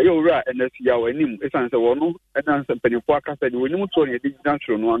eyowura NSC ya wanim esanse wono enanse mpanifo akasa de wonim to ne de gina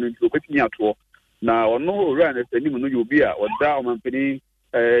tro no anu nti obetimi ato na ono owura NSC nim no yobi a oda Omampani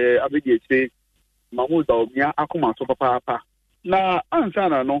abedi eche mamuza omia akoma so papa na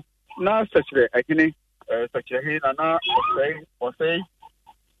ansana no na sekire ekene sekire he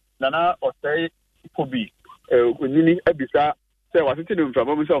na osei kobi onini abisa se wasete no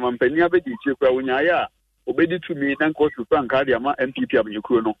mframa mu se Omampani abedi eche kura wonyaaya obedi tumi na nko su franka de ama MPP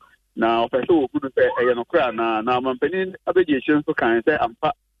abanyekuro no na ofese wo kudu se eye no kra na Omampani abedi eche nso kan se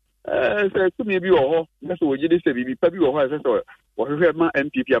ampa se tumi bi wo ho na se wogide se bibi pa bi wo ho se se wo hwehwe ma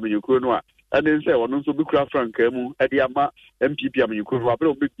MPP abanyekuro no a ade se wono nso bi kura franka mu ade ama MPP abanyekuro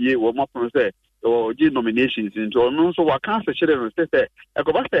abere obedie wo mapono se oji nominations nto ono nso waka se chere no se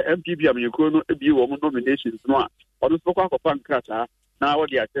ekoba se MPP abanyekuro no ebi wo nominations no a ono nso kwa akọpa nkrata na wo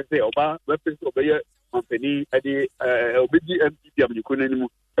de atese oba weapons obeye Omampani ade obedi MPP abanyekuro nanimu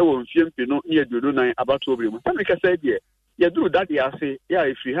ewo mfie mpe no ne aduodo nan abato obere mu sami ka say de ye duru dade ase ya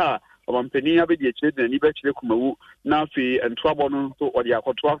efi ha Omampani abedi eche de ni be kire kumawu na afi entoabo no so ode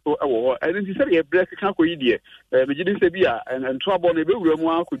akoto aso ewo ho ene ti se ye break kan koyi de megide se bi a entoabo no be wura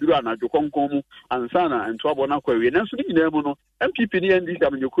mu akoduru anajo konkon mu ansana entoabo na kwawie nanso ni nyina mu no MPP ni NDC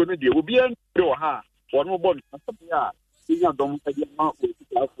abanyekuro no de obi an de wo ha wono bo no sabi a inya dom ade ma o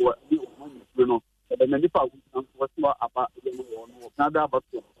ti afo ni Nada about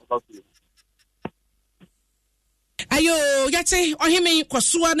you. Ayo, yate, ohime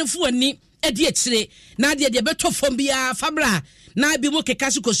kwasua no fu ani edi etire na de beto fom bia fabra na bi mo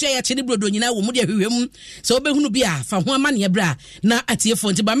keka so kosia ya chene brodo nyina wo mu de hwehwem so obehunu bia fa ho ama ne bra na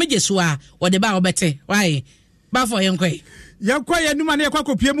atiefo nti ba mejeso a wo de ba obete why ba for yenkoi yakwa ya numa ne yakwa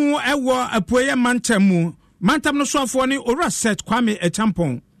kopie mu ewo apoye mantam no soafo ne ora set kwame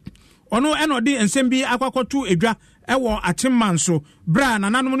echampon ono enodi ensem bi akwakotu edwa ewo atemman so bra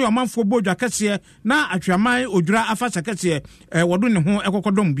nananom ne omanfo bodwa kese na atwaman odwura afasa kese wodo ne ho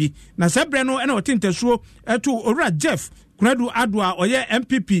ekokodom bi na sebre no ena otintesuo etu ora Jeff kunadu adwa oye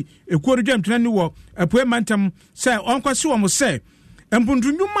MPP ekuoru ntwani wo apoe mantam se onkwase wo mo se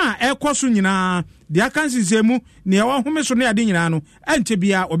empundunwuma ekoso nyina de akansisemu ne ewo home so ne ade nyina no ente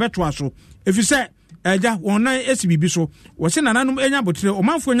bia obeto aso efise eja wonan esibibi so wo se nananum enya botre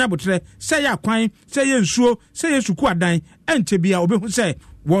omanfo enya botre se ya kwan se ye nsuo se ye suku adan ente bia obehu se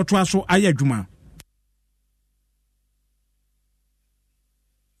wo to aso aye adwuma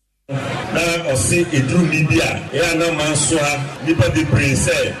na osi edru libia ya na mansoa nipa de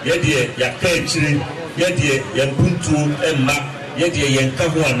prince ye de ya ka echiri ye de ya mpuntu emma ye de ye nka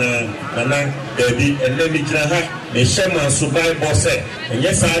ho ana dabi enemi gira ha me shema so bible say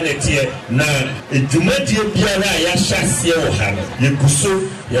enye sa na tie na edwumadie biara ya hyasie wo ha no ye kuso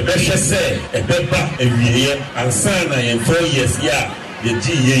ye behwe se ebeba ewieye ansa na ye 4 years ya ye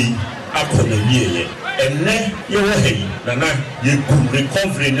ji ye akona wieye enne ye wo he na ye ku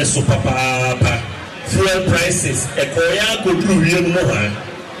recovery ne so papa fuel prices ekoya kodru wie mu ha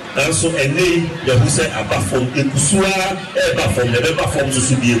nanso enne ye hu se abafom ekusua ebafom ne befom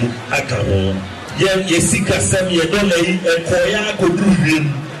so biemu aka ho ye sika sem ye dollar yi ekoya kodru wie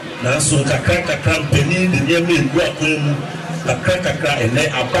mu nanso kakra mpeni de ne me egu akwemu kakra enne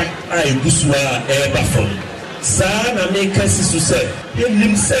aba a ekusua ebafom saa na meka sisu se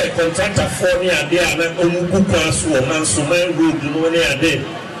yenim se contractor for ni ade ana omugu kwa so o manso man road no ni ade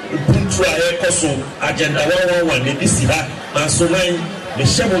puntu a ekoso agenda 111 ne bisi ha manso man me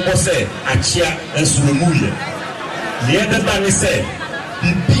shebo bo se achia ensuromu ye ne de ba ni se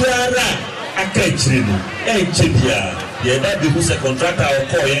bibiara aka echire no enche bia ye da bi hu se contractor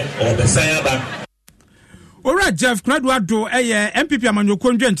okoye o besan ba ora Jeff kunadu ado MPP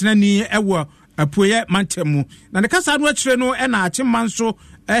amanyoko ndwentena ni ewo apoye mantemu na ne kasa no akire no na atemman so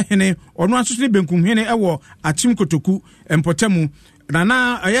ehene ono asoso ne benkum hene ewo atem kotoku empotemu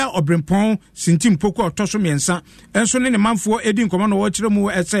na aya obrempon sintim poko otoso miensa enso ne manfo edi nkomo no wo akire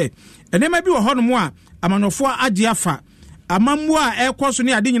mu ese enema bi wo hono mu a amanofo age afa amammu a ekoso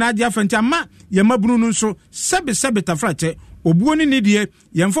ne ade nyina age afa nti ama ye mabunu no nso sebe tafrate obuo ni nidie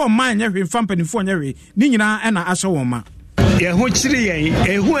yemfa oman nyehwe mfa mpanifo nyehwe ni nyina na asho woma yehu chiri yen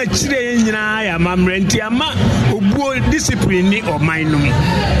ehu achiri yen nyina ya mamrenti ama obuo discipline ni omanum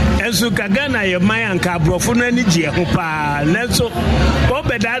enso kagana ye man anka abrofo no ani je ho pa nenso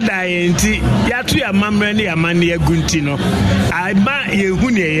obedada yenti yatu ya mamre ni ya man ya gunti no aiba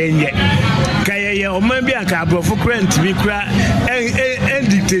yehu ne yenye kaye oman bi anka abrofo krant bi kra en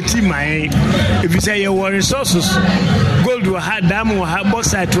dictate man if you say your resources gold wa ha dam wa ha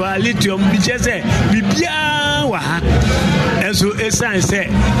bauxite wa lithium bi chese bibia wa ha enso esan se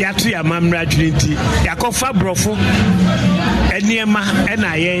yatu ya mamra dwinti yakofa brofo eniema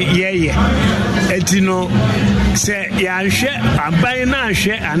ena ye etino se ya hwe aban na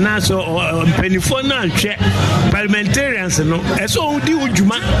hwe anaso mpanifo na hwe parliamentarians no eso udi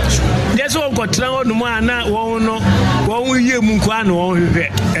udwuma yeso nkotra hono mu ana won no won ye mu kwa na won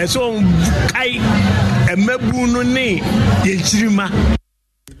hwe eso kai emabu no ne ye chirima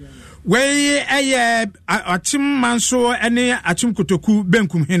wey atim manso ene atim kotoku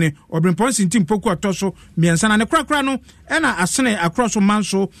benkum hene obrempon sintim poku otoso miensa na ne krakra no ena asene across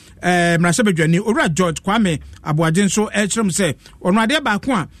manso mrasebedwani ora George Kwame aboaden so echirem se ono ade ba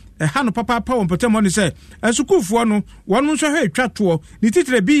ko a ha no papa pa won potemo ni se asukufo no won so hwe twato ni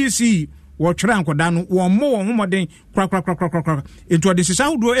titre BEC wo twere ankoda no wo mo won homoden krakra into de sisa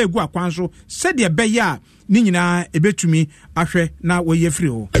hudo egu akwanso se de beya ni nyina ebetumi ahwe na wo ye free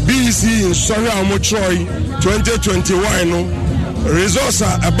ho BEC sorry amo Troy 2021 no resource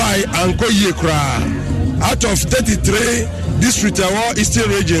abai anko ye kra out of 33 district our eastern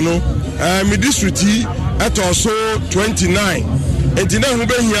region no mi district at also 29 entina hu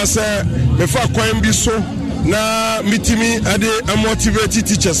be hia se me fa kwan bi so na mitimi ade motivate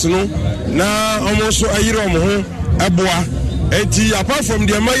teachers no na almost ayire omo eboa enti apart from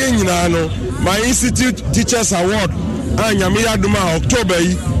the maye nyina no my institute teachers award anyame yaduma October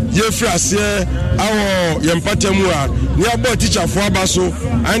yi yɛfiri aseɛ awɔ yɛn mpatamu a ne abɔ teacherfoɔ aba so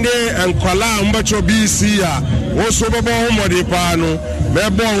ane nkwala a mbɛkyerɛ BC a wɔn so bɛbɔ ho mmɔden paa no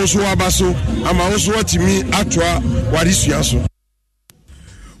mɛbɔ wɔn so aba so ama wɔn so wɔtumi atoa waresua so.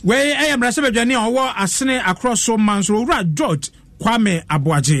 Wei mmarahyɛ badwani a ɔwɔ asene across so man so owura George Kwame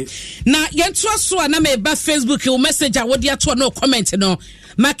Aboagye. Na yɛntoa so a na meba Facebook wo message a wode ato no comment no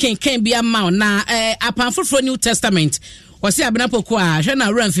makenkan bia ma na apanfoforo New Testament wasi abena poko a hwe na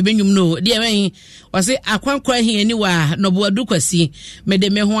ran fi benwum no de wen wasi akwankwa hiani wa noboadu kwasi mede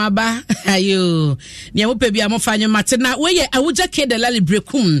me ho aba ayo ne mo pa bia mo fa nyomate na we ye awuja kede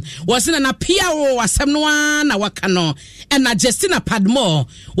lalibrekum wasi na pia wo wasem no na waka no na Justina Padmore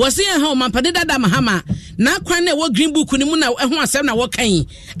wasi ha mampade dada mahama na kwan na wo green book ni mu na ho asem na wokan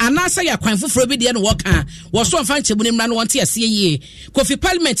anasa ya kwan foforo bi de no woka wo so mfa nchebu ni mra no wonte ase yie Kofi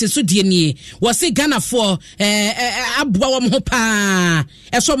Parliament so die nie wasi Ghana for abwa wom ho pa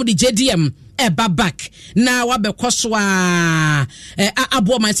eso mo di JDM eba back na wabekɔso a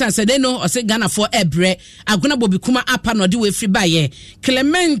abo man say they no ose Ghana for ebre agona bobi kuma apa no de we free baye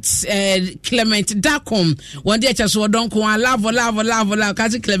Clement Dakom one day chaso donko love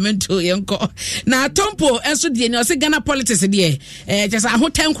kasi Clement yenko na Tompo enso de ni ose Ghana politics de chasa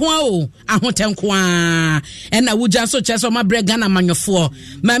ahotenko a na wuja so chaso ma bre Ghana manyofo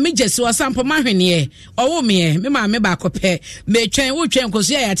ma me jesi wasampo ma hwene owo me ma me ba kopɛ me twen wo twen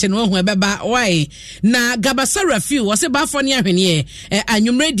koso ya te no hu ebeba why na Gabasa Rafiu wase ba fo ne ahwene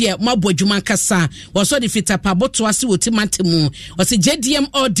anwumre de mabo adwuma kasa waso de fitapa boto ase wotimantemu wase JDM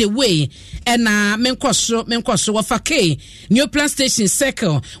all the way na menkoso wafa K New Plan Station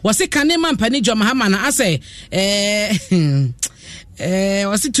Circle wase kanema mpani Jom Mahama na ase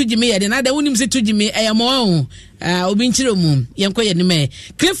wase tujimi ya de na da wonim se tujimi eyamo obi nchiro mu yenko ye nime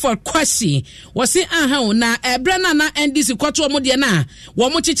Clifford Kwasi wase aha na ebra na NDC kwato omo de na wo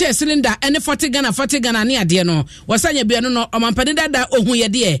mo chiche cylinder ene 40 Ghana ne ade no wasanya bia no omampade dada ohun ye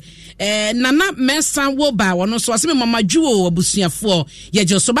de nana mesa wo ba wono so wase me mama juo abusuafo ye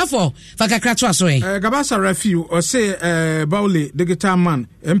josobafo fakakra to aso Gabasa Rafiu ose Baule digital man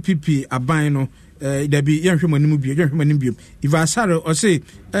MPP aban no dabi yenhwe manim bio Ivasare ose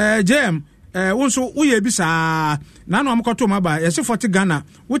JM wonso uye bisa na no amkoto maba yesi 40 Ghana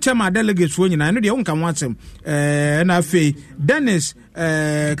wotema delegates wo nyina no de wonka watsem na afei Dennis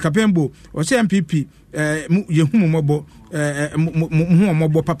Kapembo ose MPP yehumu mobo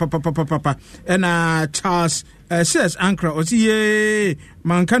mobo papa na Charles says Ankara ose ye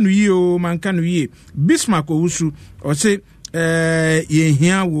mankanu yi Bismarck owusu ose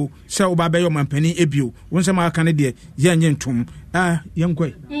yehia wo se obabeyo mampani ebio wonse ma aka ne de yenye ntom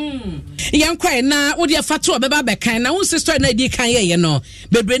yankwa na wodi afato obeba bekan na won sister na di kan ye no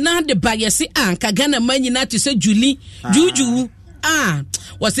bebre na de ba yesi anka Ghana manyina to se Juju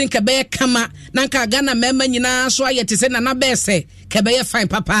wasin ka be kama na nka Ghana mema nyina so ayete se na na be se ka be fine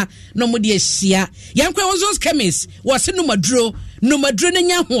papa no mo de ahia yankwa won's chemist wase no maduro na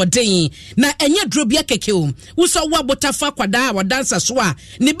nya hoden na enya duro bia keke o wo so wo abotafa kwada wa dancer so a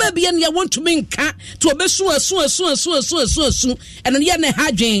ne ba bia ne want to nka to obesu asu eno ye na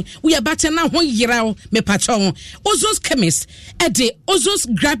hadwen wo ya bate na ho yiraw me patron Ozon's chemist ede Ozon's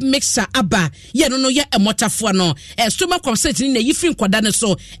grab mixer aba ye no ye emotafo no stomach consent ni na yifin kwada ne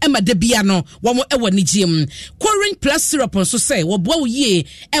so ema de bia no wo mo ewo ni gym Corin plus syrup so say wo bo wo ye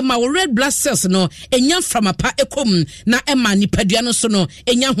ema wo red blood cells no enya framapa ekom na ema ni no so no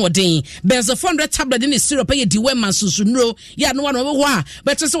enya hoden benzo 400 tablet in syrup ye diwe mansunsunro ya no one wo a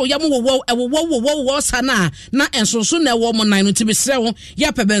better say yam wo sana na ensonso na wo mo nan no tibisrewo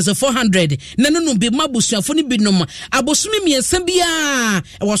ya pe benzo 400 na no bi mabusuafo ni binom abosumi miensa bia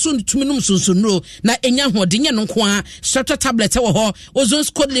wo so tuminum sunsunro na enya hoden ye no nko a strata tablet wo ho Ozon's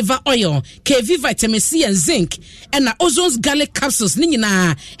cod liver oil KV vitamin C and zinc and na Ozon's garlic capsules ni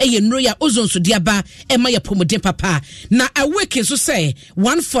nyina eye nro ya Ozon's diaba e ma ya pomodin papa na awake so say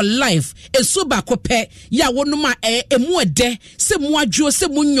one for life eso ba kope ya wonuma emu ede se mu adwo se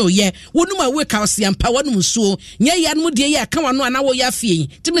mu nyoye wonuma awake osiampa wonum nsuo nya ya no de ya ka wano ana wo ya fie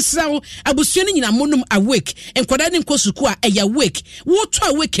timisrawo abusua ni nyina monum awake enkoda ni nkosuku a eya awake wo to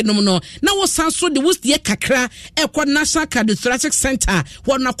awake nom no na wo sanso de wo de kakra ekɔ National Cardiothoracic Center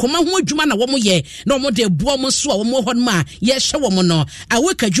wona koma ho adwuma na wo mo ye na wo de buo mo so a wo mo hɔ no ma ye hye wo mo no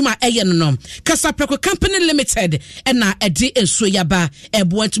awake adwuma eye no Kasapreko Company Limited na edi enso yaba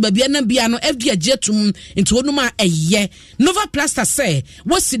ebo antuba bia na bia no FDA jetum nti wonum a eye Nova Plaster say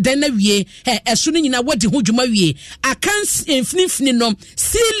wosi dan na wie eso no nyina wodi ho dwuma wie akans infinifini no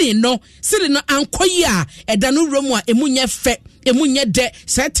ceiling no ankoyi a eda no room a emunya fe emu nye de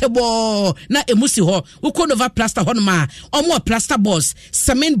setebo na emu si ho uko nova plaster ho no ma omo plaster boards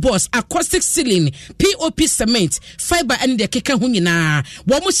cement boards acoustic ceiling pop cement fiber and the keka ho nyina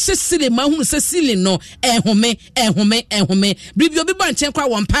wo mo ceiling ma hu se ceiling no ehome bibi obi ba nchen kwa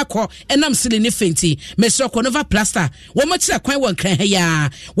won pa enam ceiling ni fenti mesro ko nova plaster wo mo kira kwan won kran ha ya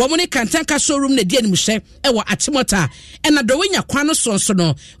wo mo ne kantanka showroom na di anim hye e wo atimota ena do wenya kwan no so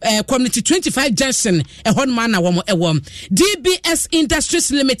no community 25 junction ehon ma na wo mo ewo DBS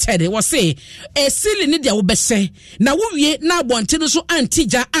Industries Limited was say a ceiling ni dia wo bese na wo wie na abonte no so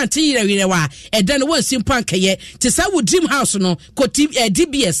antija antiyerewa edan wo simple ankeye te sa wo dream house no ko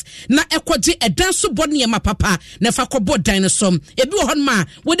DBS na ekwaje edan so bodne ma papa na fa kobo dan no som ebi wo hon ma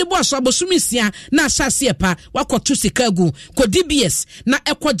wo de bo aso abosumisia na asase epa wakoto sikagu ko DBS na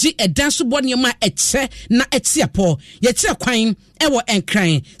ekwaje edan so bodne ma eche na etiapo ye tire kwan ewo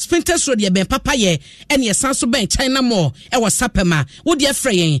enkran Sprinters Road ye ben papa ye ene ye sanso ben China Mall ewo sapema wo de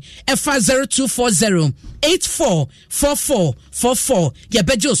efreyen efa 0240 844444 ye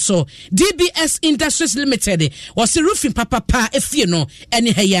bejo so DBS Industries Limited was roofing papa efie no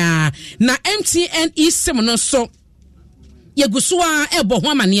ene heya na MTN eSIM no so Yegusua ebo ho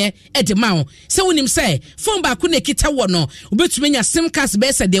amane e de ma wo se wonim se phone ba ko na kita wo no obetumi nya sim card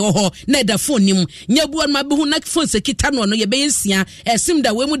be se de wo ho na da phone nim nya bu on ma be hu na phone se kita no ye be yensia sim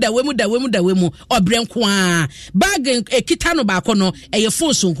da wemu obrenko a bag e kita no ba ko no e ye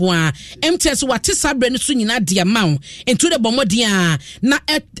phone so nko a MTS wate sabre no so nyina de ma wo into the bomodin a na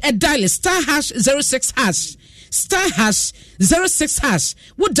e dial *06# *06#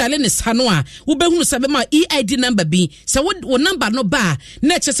 wo dial ne sano a wo be hunu sabe ma EID number bi se wo number no ba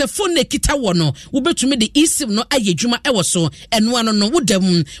na chese phone na kita wo no wo betumi de eSIM no ayedwuma e wo so eno ano no wo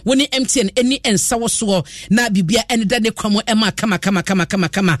dam wo ni MTN eni ensa wo so na bibia ene da ne kwamo e ma kama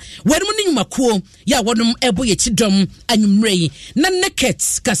wanu ni nyumakuo ya wonum ebo ye chidom anwumrei na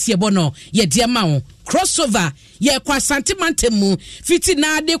Naket Kasiebo no ye dia ma wo crossover ye kwa santimantemu fiti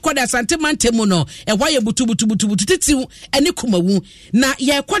na de kwa da santimantemu no e wa ye butu titiu ene kumawu na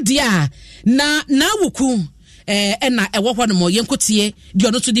ye kwa dia na wuku ena e wo hɔ no ye nkotie de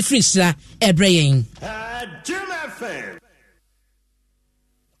ono to difference la ebreyen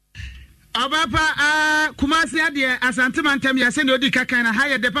Abapa Kumasi ade asantimantem ya se ne odi kakan na ha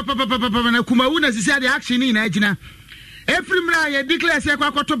ye de papa na kumawu na sisi ade action ni na agina Efrimra ye declare se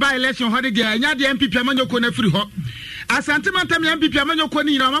kwa koto by election ho de nya de MPP amanyoko na firi ho asantimantem ya MPP amanyoko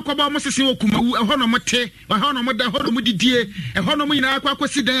ni na makoba mo sese okumawu ho no mote ho no moda ho no mudidie ho no nyina kwa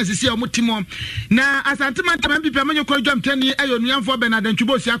kosi dan sese o motimo na asantimantem MPP amanyoko dwamtani ayo nuamfo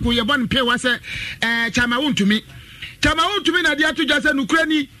benadantwubo si akwo ye bon pe wa se chama wontumi na dia to jase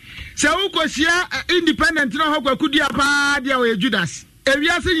nukrani se ukosia independent na ho kwakudia pa dia o Judas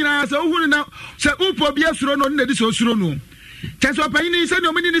ewiase nyina se ohunu na se upo bia suro no na di so suro no keso panyin se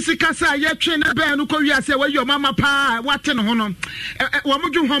no mini ni sikasa ye twe na be no ko wiase wa yo mama pa wate no ho no wo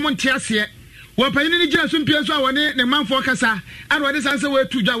modwu ho mo ntiase wo panyin ni gina so mpie so a woni ne manfo kasa ana wode sanse wa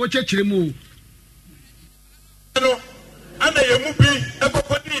tudwa wo chekire mu no ana ye mu bi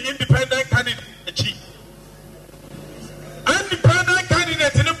ekopodi independent candidate echi independent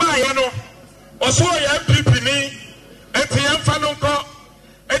candidate ni ba ye no oso ya MPP ni etiamfa no nko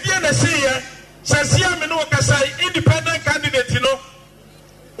edie na seye sasia me no kasai independent candidate no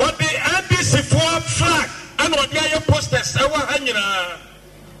what the NDC for flag and what the posters e wa hanyina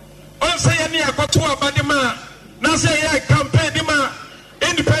on say ya ni akoto abade ma na say ya campaign di ma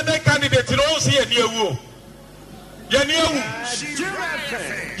independent candidate no say ya ni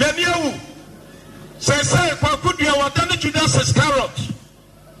ewu say kwa kudua wadane Judas Iscariot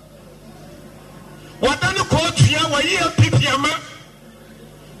wadane ko tua wa yi MPP ama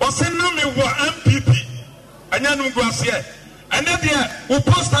Osena me wa MPP anya no guase ene de wo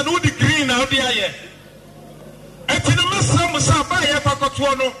poster no the green na odi aye etino mesam sa ba ye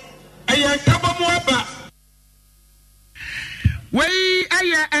kwakoto no eye nkaba mu aba wei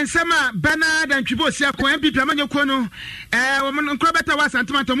aye ensema Bernard Antwibosi akwa MPP amanyeko no wo nkro beta wa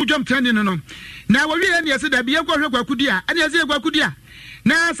santimanta mu dwom tani no na wo wi ene yese da bi ye kwa hwekwakudia ene yese kwakudia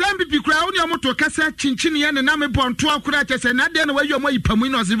na MPP kura woni omoto kasa chinchin ye ne na me bonto akura kese na de na wayi omo yipamu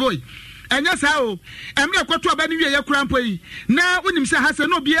no zivoi enya sa o emre kwato aba ne wie ye kura mpo yi na wonim se hase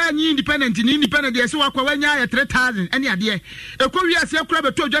no bia anyi independent ye se wakwa wanya ya 3000 ene ade ekwa wi ase kura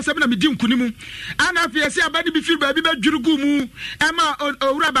beto odwasem na medi nkunimu ana afie se aba ne bi firi ba bi badwurugu mu ema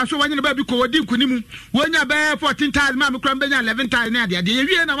owura ba so wanye ne ba bi ko wodi nkunimu wonya ba 14000 ma me kura mbenya 11000 ne ade ye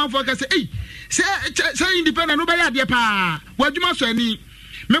wie na manfo kase se independent no ba ya ade pa wadwuma so ani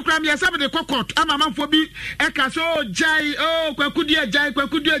mekura mi asabe de kokot ama manfo bi eka so jai kwakudia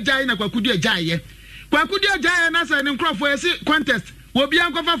jai na kwakudia jai ye Kwakudi Jaya Nasa and Crawford contest. Will be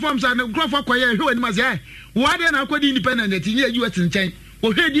Uncle Forms and Crawford Quay, who and Mazai. Why then I could independent in US in chain.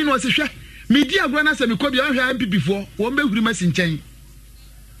 Or head in was a share. Media Granas and Kobe MP before, one make rumors in chain.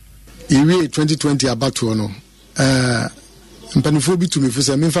 Iwe 2020 about to no. Mpanifo to me for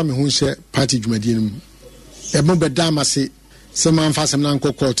some family who share party Jumadinum. A bomb dama say, some man fast and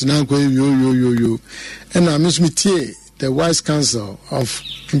uncle court, and uncle yo. And I miss me tea, the wise counsel of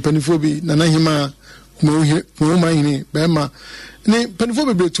Mpanifo Nanahima, Momaini, Bema, and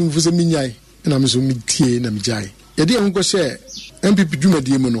Panifo be to for the Minyai, and I'm so tea and Namjai. Yadi uncle share MPP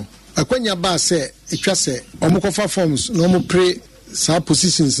Jumadimono. A quenya bar say, a chasse, or Mokofa forms, no more pray, some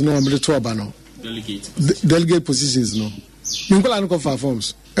positions no Abano. Delegate positions no. Minkola no confer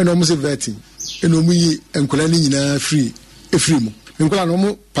forms and almost vetting and omu and kolani na free e free mo minkola no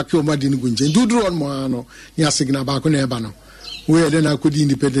mo pake o madi no gunje do on mo no ya signal ba ko na eba no we dey na kodi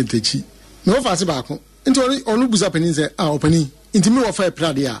independent echi me wo fase ba ko nti onu buza panin say opani nti me wo fa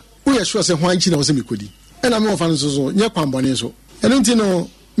prade a wo ye sure say ho anchi na wo se me kodi e na me wo fa no so nye kwambone so eno nti no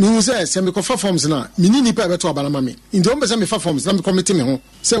me say se me ko fa forms na me ni nipa beto abalama me nti o me say me fa forms na me committee me ho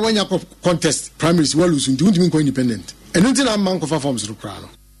say wanya contest primaries wo lose nti me ko independent and until I'm man of forms to crown.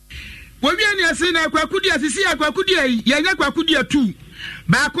 When we are saying, I could see a Kwakudia, Yanakudia too.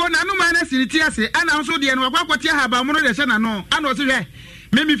 Back on no manners in Tiase, and also the Anwaquatia have a more than I know, and also there.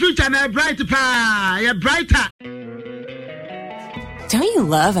 Maybe future and a bright pie, a brighter. Don't you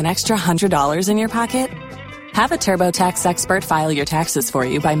love an extra $100 in your pocket? Have a TurboTax expert file your taxes for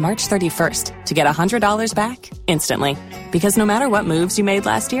you by March 31st to get $100 back instantly. Because no matter what moves you made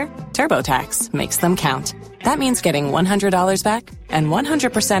last year, TurboTax makes them count. That means getting $100 back and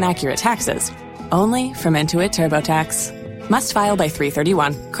 100% accurate taxes, only from Intuit TurboTax. Must file by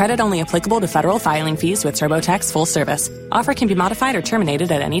 3/31. Credit only applicable to federal filing fees with TurboTax full service. Offer can be modified or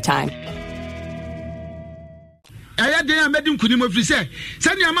terminated at any time. I dey amedin kunim ofri se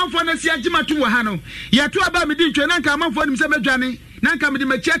sani amanfo na sia agima tu wo ha no ya to aba medin twa na nka amanfo nim se medwane na nka mede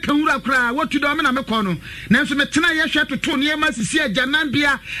machi aka wura kra wotu do me na me kɔ no nanso me tena ye hwɛ toto ne ma sisi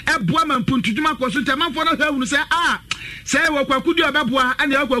agyanambia eboa mampuntuduma kɔ so ntamanfo na hwɛ hunu se sɛ wo kwakudi obeboa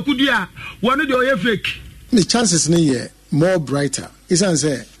ane kwakudi a wo no de oye fake. The chances ne ye more brighter. Isan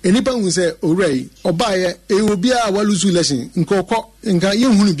say enipa hu say owrai obaye e obi a waluzu election nkokɔ nka ye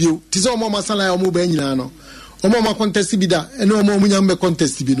hunu bio ti se omo masala omo ba nyina no omo ma contest bi da ene omo nyambe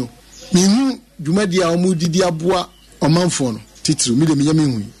contest bi no mihu dwumadi a omo didi aboa omanfo no titru mi de mi nyame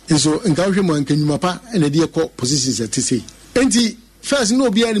hu enso nka hwe mo nka nyuma pa ene de ekɔ positions etese enti first no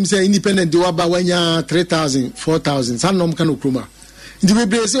obi anim say independent de waba wanya 3000 4000 sanom kan okroma ndi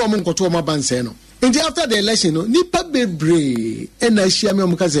bebre se omo nkoto omo banse no enti after the election no nipa bebre ena hia me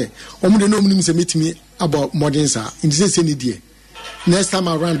omo ka say omo de no omo nim say metimi about modern sa enti say ni die next time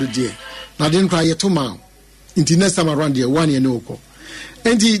around the na den kwa yeto ma enti next time around the one year no ko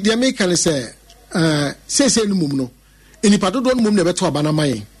enti the American say say no mum no enipa dodo no mum na beto abana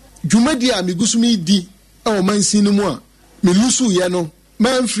mayen dwumadi a megusumi di e o mansi no mu a me lusu ye no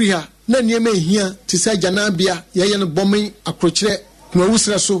man free ha na niema ehia ti sa janabia ye no bomen akrokyere kuma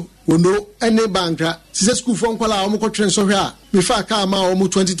wusra so wono ene bankra ti sa school fon kwala a omo kotwere so hwe a me fa ka ma omo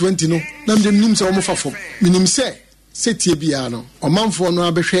 2020 no na me nim se omo fafo minim se setie bia no omanfo no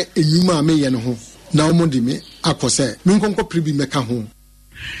abehwe enyuma a me ye no ho na omo di me akose me nkonko pribi meka ho.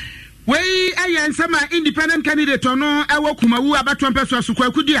 Wey ayen sama independent candidate ono ewo kumawu abato mpeso so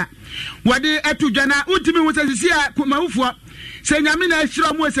kwakudi a wode atudwana utimi wo sisi a kumawufo se nyame na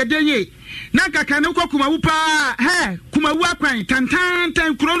ahira mu esedenye na kaka ne kokumawu pa kumawu akwan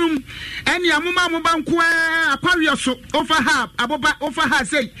tantan kronum eni amuma mo banko akwawe so ofa ha aboba ofa ha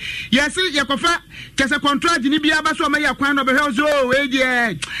sei yesi yekofa kese contract ni bia ba so ma yakwan no behwe zo we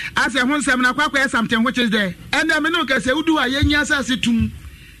die ase ho nsem na kwakwa something which is there and me no kese udu a yenyi asase tum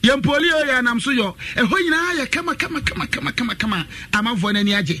Yempolio ya namsuyo eho nyina ya kama amafo na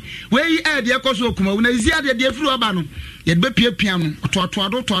ni age we e de ekoso kuma una izi ade de furu oba no ye de bepia no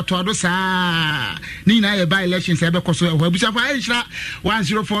toado saa ni na ye by elections e be koso eho abusa fa aishra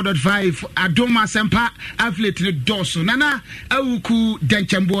 104.5 adoma sempa affiliate ne doso nana awuku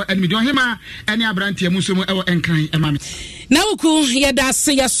denchembo enmi don hima ene abrante musomu ewo enkran emame na wuku ye da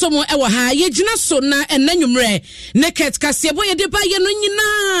se ya somo ewo ha ye gina so na enanwumre Naket Kasiebo ye de ba ye no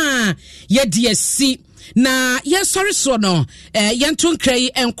nyina ye de si na ye sorry so no ye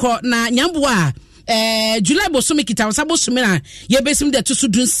ntonkrai enko na nyamboa July bosome kita wasabo sumena ye besim de to so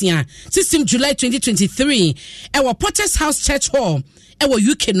dunsia system July 2023 ewo Potter's House Church Hall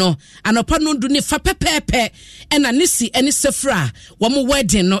ewo UK no anopa no ndu ne fa pepepe ena nisi eni sefra wo mo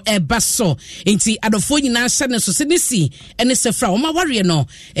wedding no eba so enti adofo nyina hye ne so se nisi eni sefra wo ma ware no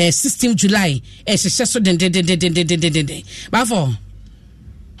system July hye so den bafo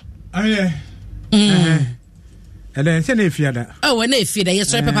aye and then send if you that. Oh, when they feed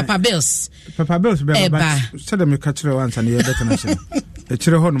yes, Papa Bills. Papa Bills, but said them catch her once and you're better. A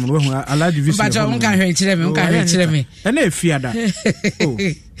children home, I like you. But I won't carry me. And they fear that.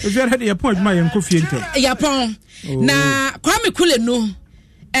 If you had your point, my uncle Fiente. Yapon. Na Kwame Kule no.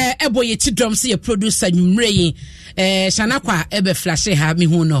 Ebo ye ti drum see a producer Numre. Shanakwa ebe flashe ha mi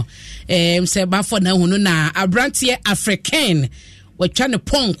huno. Mse bafo na huno na abrantie African. We trying to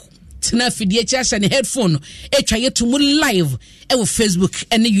punk. Tina fidie chacha ne headphone etwa yetumu live ewo Facebook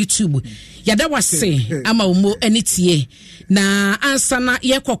and YouTube yada wase ama umo enitie na ansana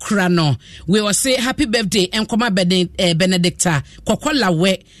ye kokra no we was say happy birthday enkoma Benedicta kokola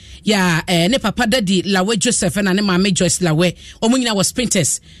we ya ne papa daddy Lawe Joseph na ne mama Joyce Lawe omunyina was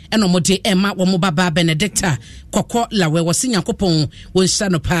printers eno mode Emma wo mo baba Benedicta kokko Lawe was Nyankopon won hya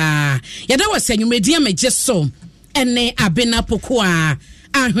no pa yada wase nwumedi amejeso ene abena pokoa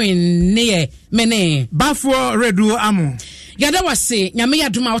ahwen ne mene bafo redu amu yada wase nyame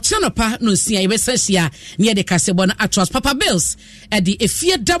yadoma ochanopa no sia yebesansia ne de Kasiebo na atros Papa Bills e de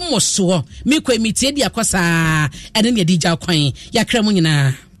efie damoso me kwa emitie di akosa ene ne di gya kwan yakra mu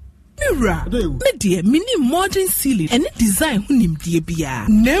nyina Mira, me dear, mini modern ceiling and design hunim dear bia.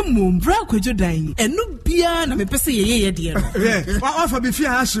 Nemo bra kwejo dan. Enu bia na me pese ye dear. Wa ofa be fia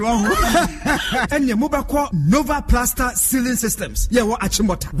hye wo ho. Enye mo be call Nova Plaster Ceiling Systems. Ye wo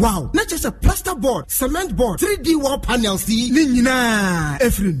achimota. Wow, not just a plaster board, cement board, 3D wall panels ni nyina.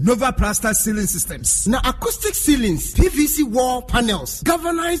 Every Nova Plaster Ceiling Systems. Na acoustic ceilings, PVC wall panels,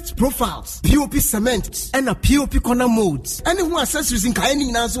 galvanized profiles, POP cement, and a POP corner molds. Any who accessories in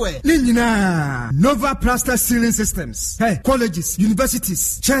kaini na so Nova Plaster Ceiling Systems. Hey, colleges,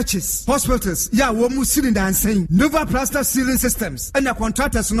 universities, churches, hospitals. Yeah, we mu cylinder and saying Nova Plaster Ceiling Systems. And the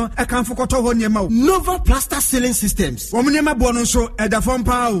contractors no I can't forget to Nova Plaster Ceiling Systems. Womanema bono so at the phone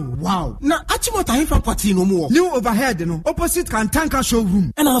power. Wow. Now achimota hifa party no more. New overhead no opposite Kantanka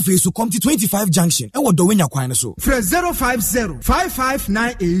showroom. And our face to come to 25 junction. And what do we kwana so? Fresh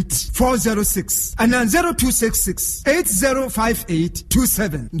 050-5598-406 and then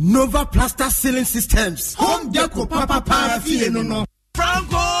 0266-805827. Nova Plaster Ceiling Systems. Home Deco Papa Parafie no.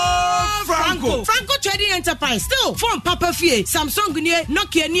 Franco Trading Enterprise still phone Papa Fie Samsung nie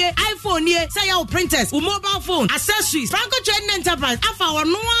Nokia nie iPhone nie say your printers or mobile phone accessories Franco Trading Enterprise afa our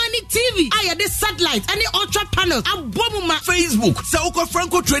no any TV aya the satellite any ultra panels abomuma Facebook Sauko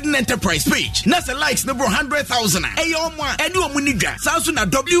Franco Trading Enterprise page nasa likes number 100,000 ayomwa any omuniga Samsung na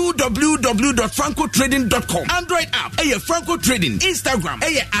www.francotrading.com Android app Franco Trading Instagram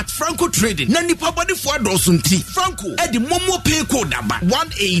at Franco Trading nani pabody for dosunti Franco the momo pay code number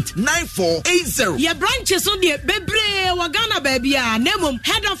 189480. Your branches on the Bebre Wagana baby Nemum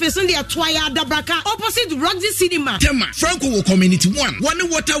head office on the Twaya Dabraka opposite Roxy Cinema. Tema Franco Community 1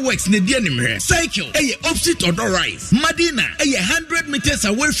 Waterworks Nedianimere Cycle opposite Odor Rise Madina 100 meters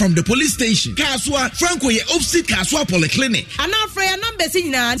away from the police station Kaswa Franco opposite Kaswa Polyclinic. And now for your number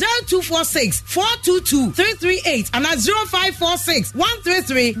 0246 422 338 and 0546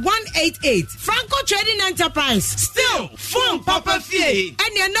 133 188. Franco Trading Enterprise still phone Papa Fie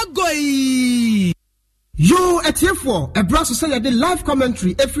and you're not going. Yo, etiefo, a brass say the live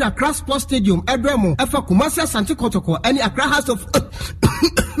commentary every Accra Sports Stadium, Ebremo, Efa Kumasi Asante Kotoko, any Accra House of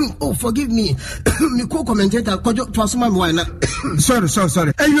oh, forgive me. Me co-commentator Kojo Twasuma Mwana. Sorry.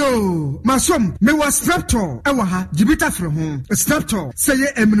 Ayo, masom, me was streptor. Ewa ha, jibita from home. Streptor, say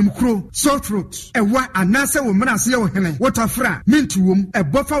eminumkro, sore throat. Ewa anasa wo mrase wo hene. Waterfra, mintuum, e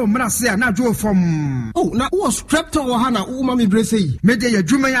bofa wo mrase na jo from. Oh, na wo streptor wo ha na wo mami brese. Me de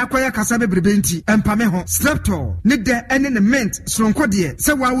adwuma ya akwaya kasa bebrebe nti, empame ho. Streptor, ne de ene ne mint, slonko de,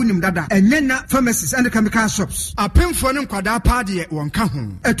 se wa wonim dada. Enye na pharmacies and chemical shops. Apemfo ne nkwada pa de wonka ho.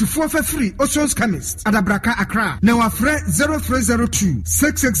 Etufo fa free Oceans Chemist Adabraka Accra. Now afre 0302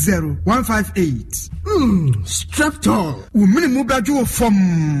 660 158. Streptor. Umini mubaju from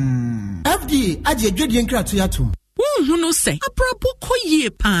FDA aje dwedi enkra to yatum. Hunu se abrabo koye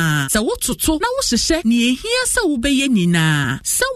pa. Sa wototo na wo hyehyɛ ne ehia sa wo beye nyina.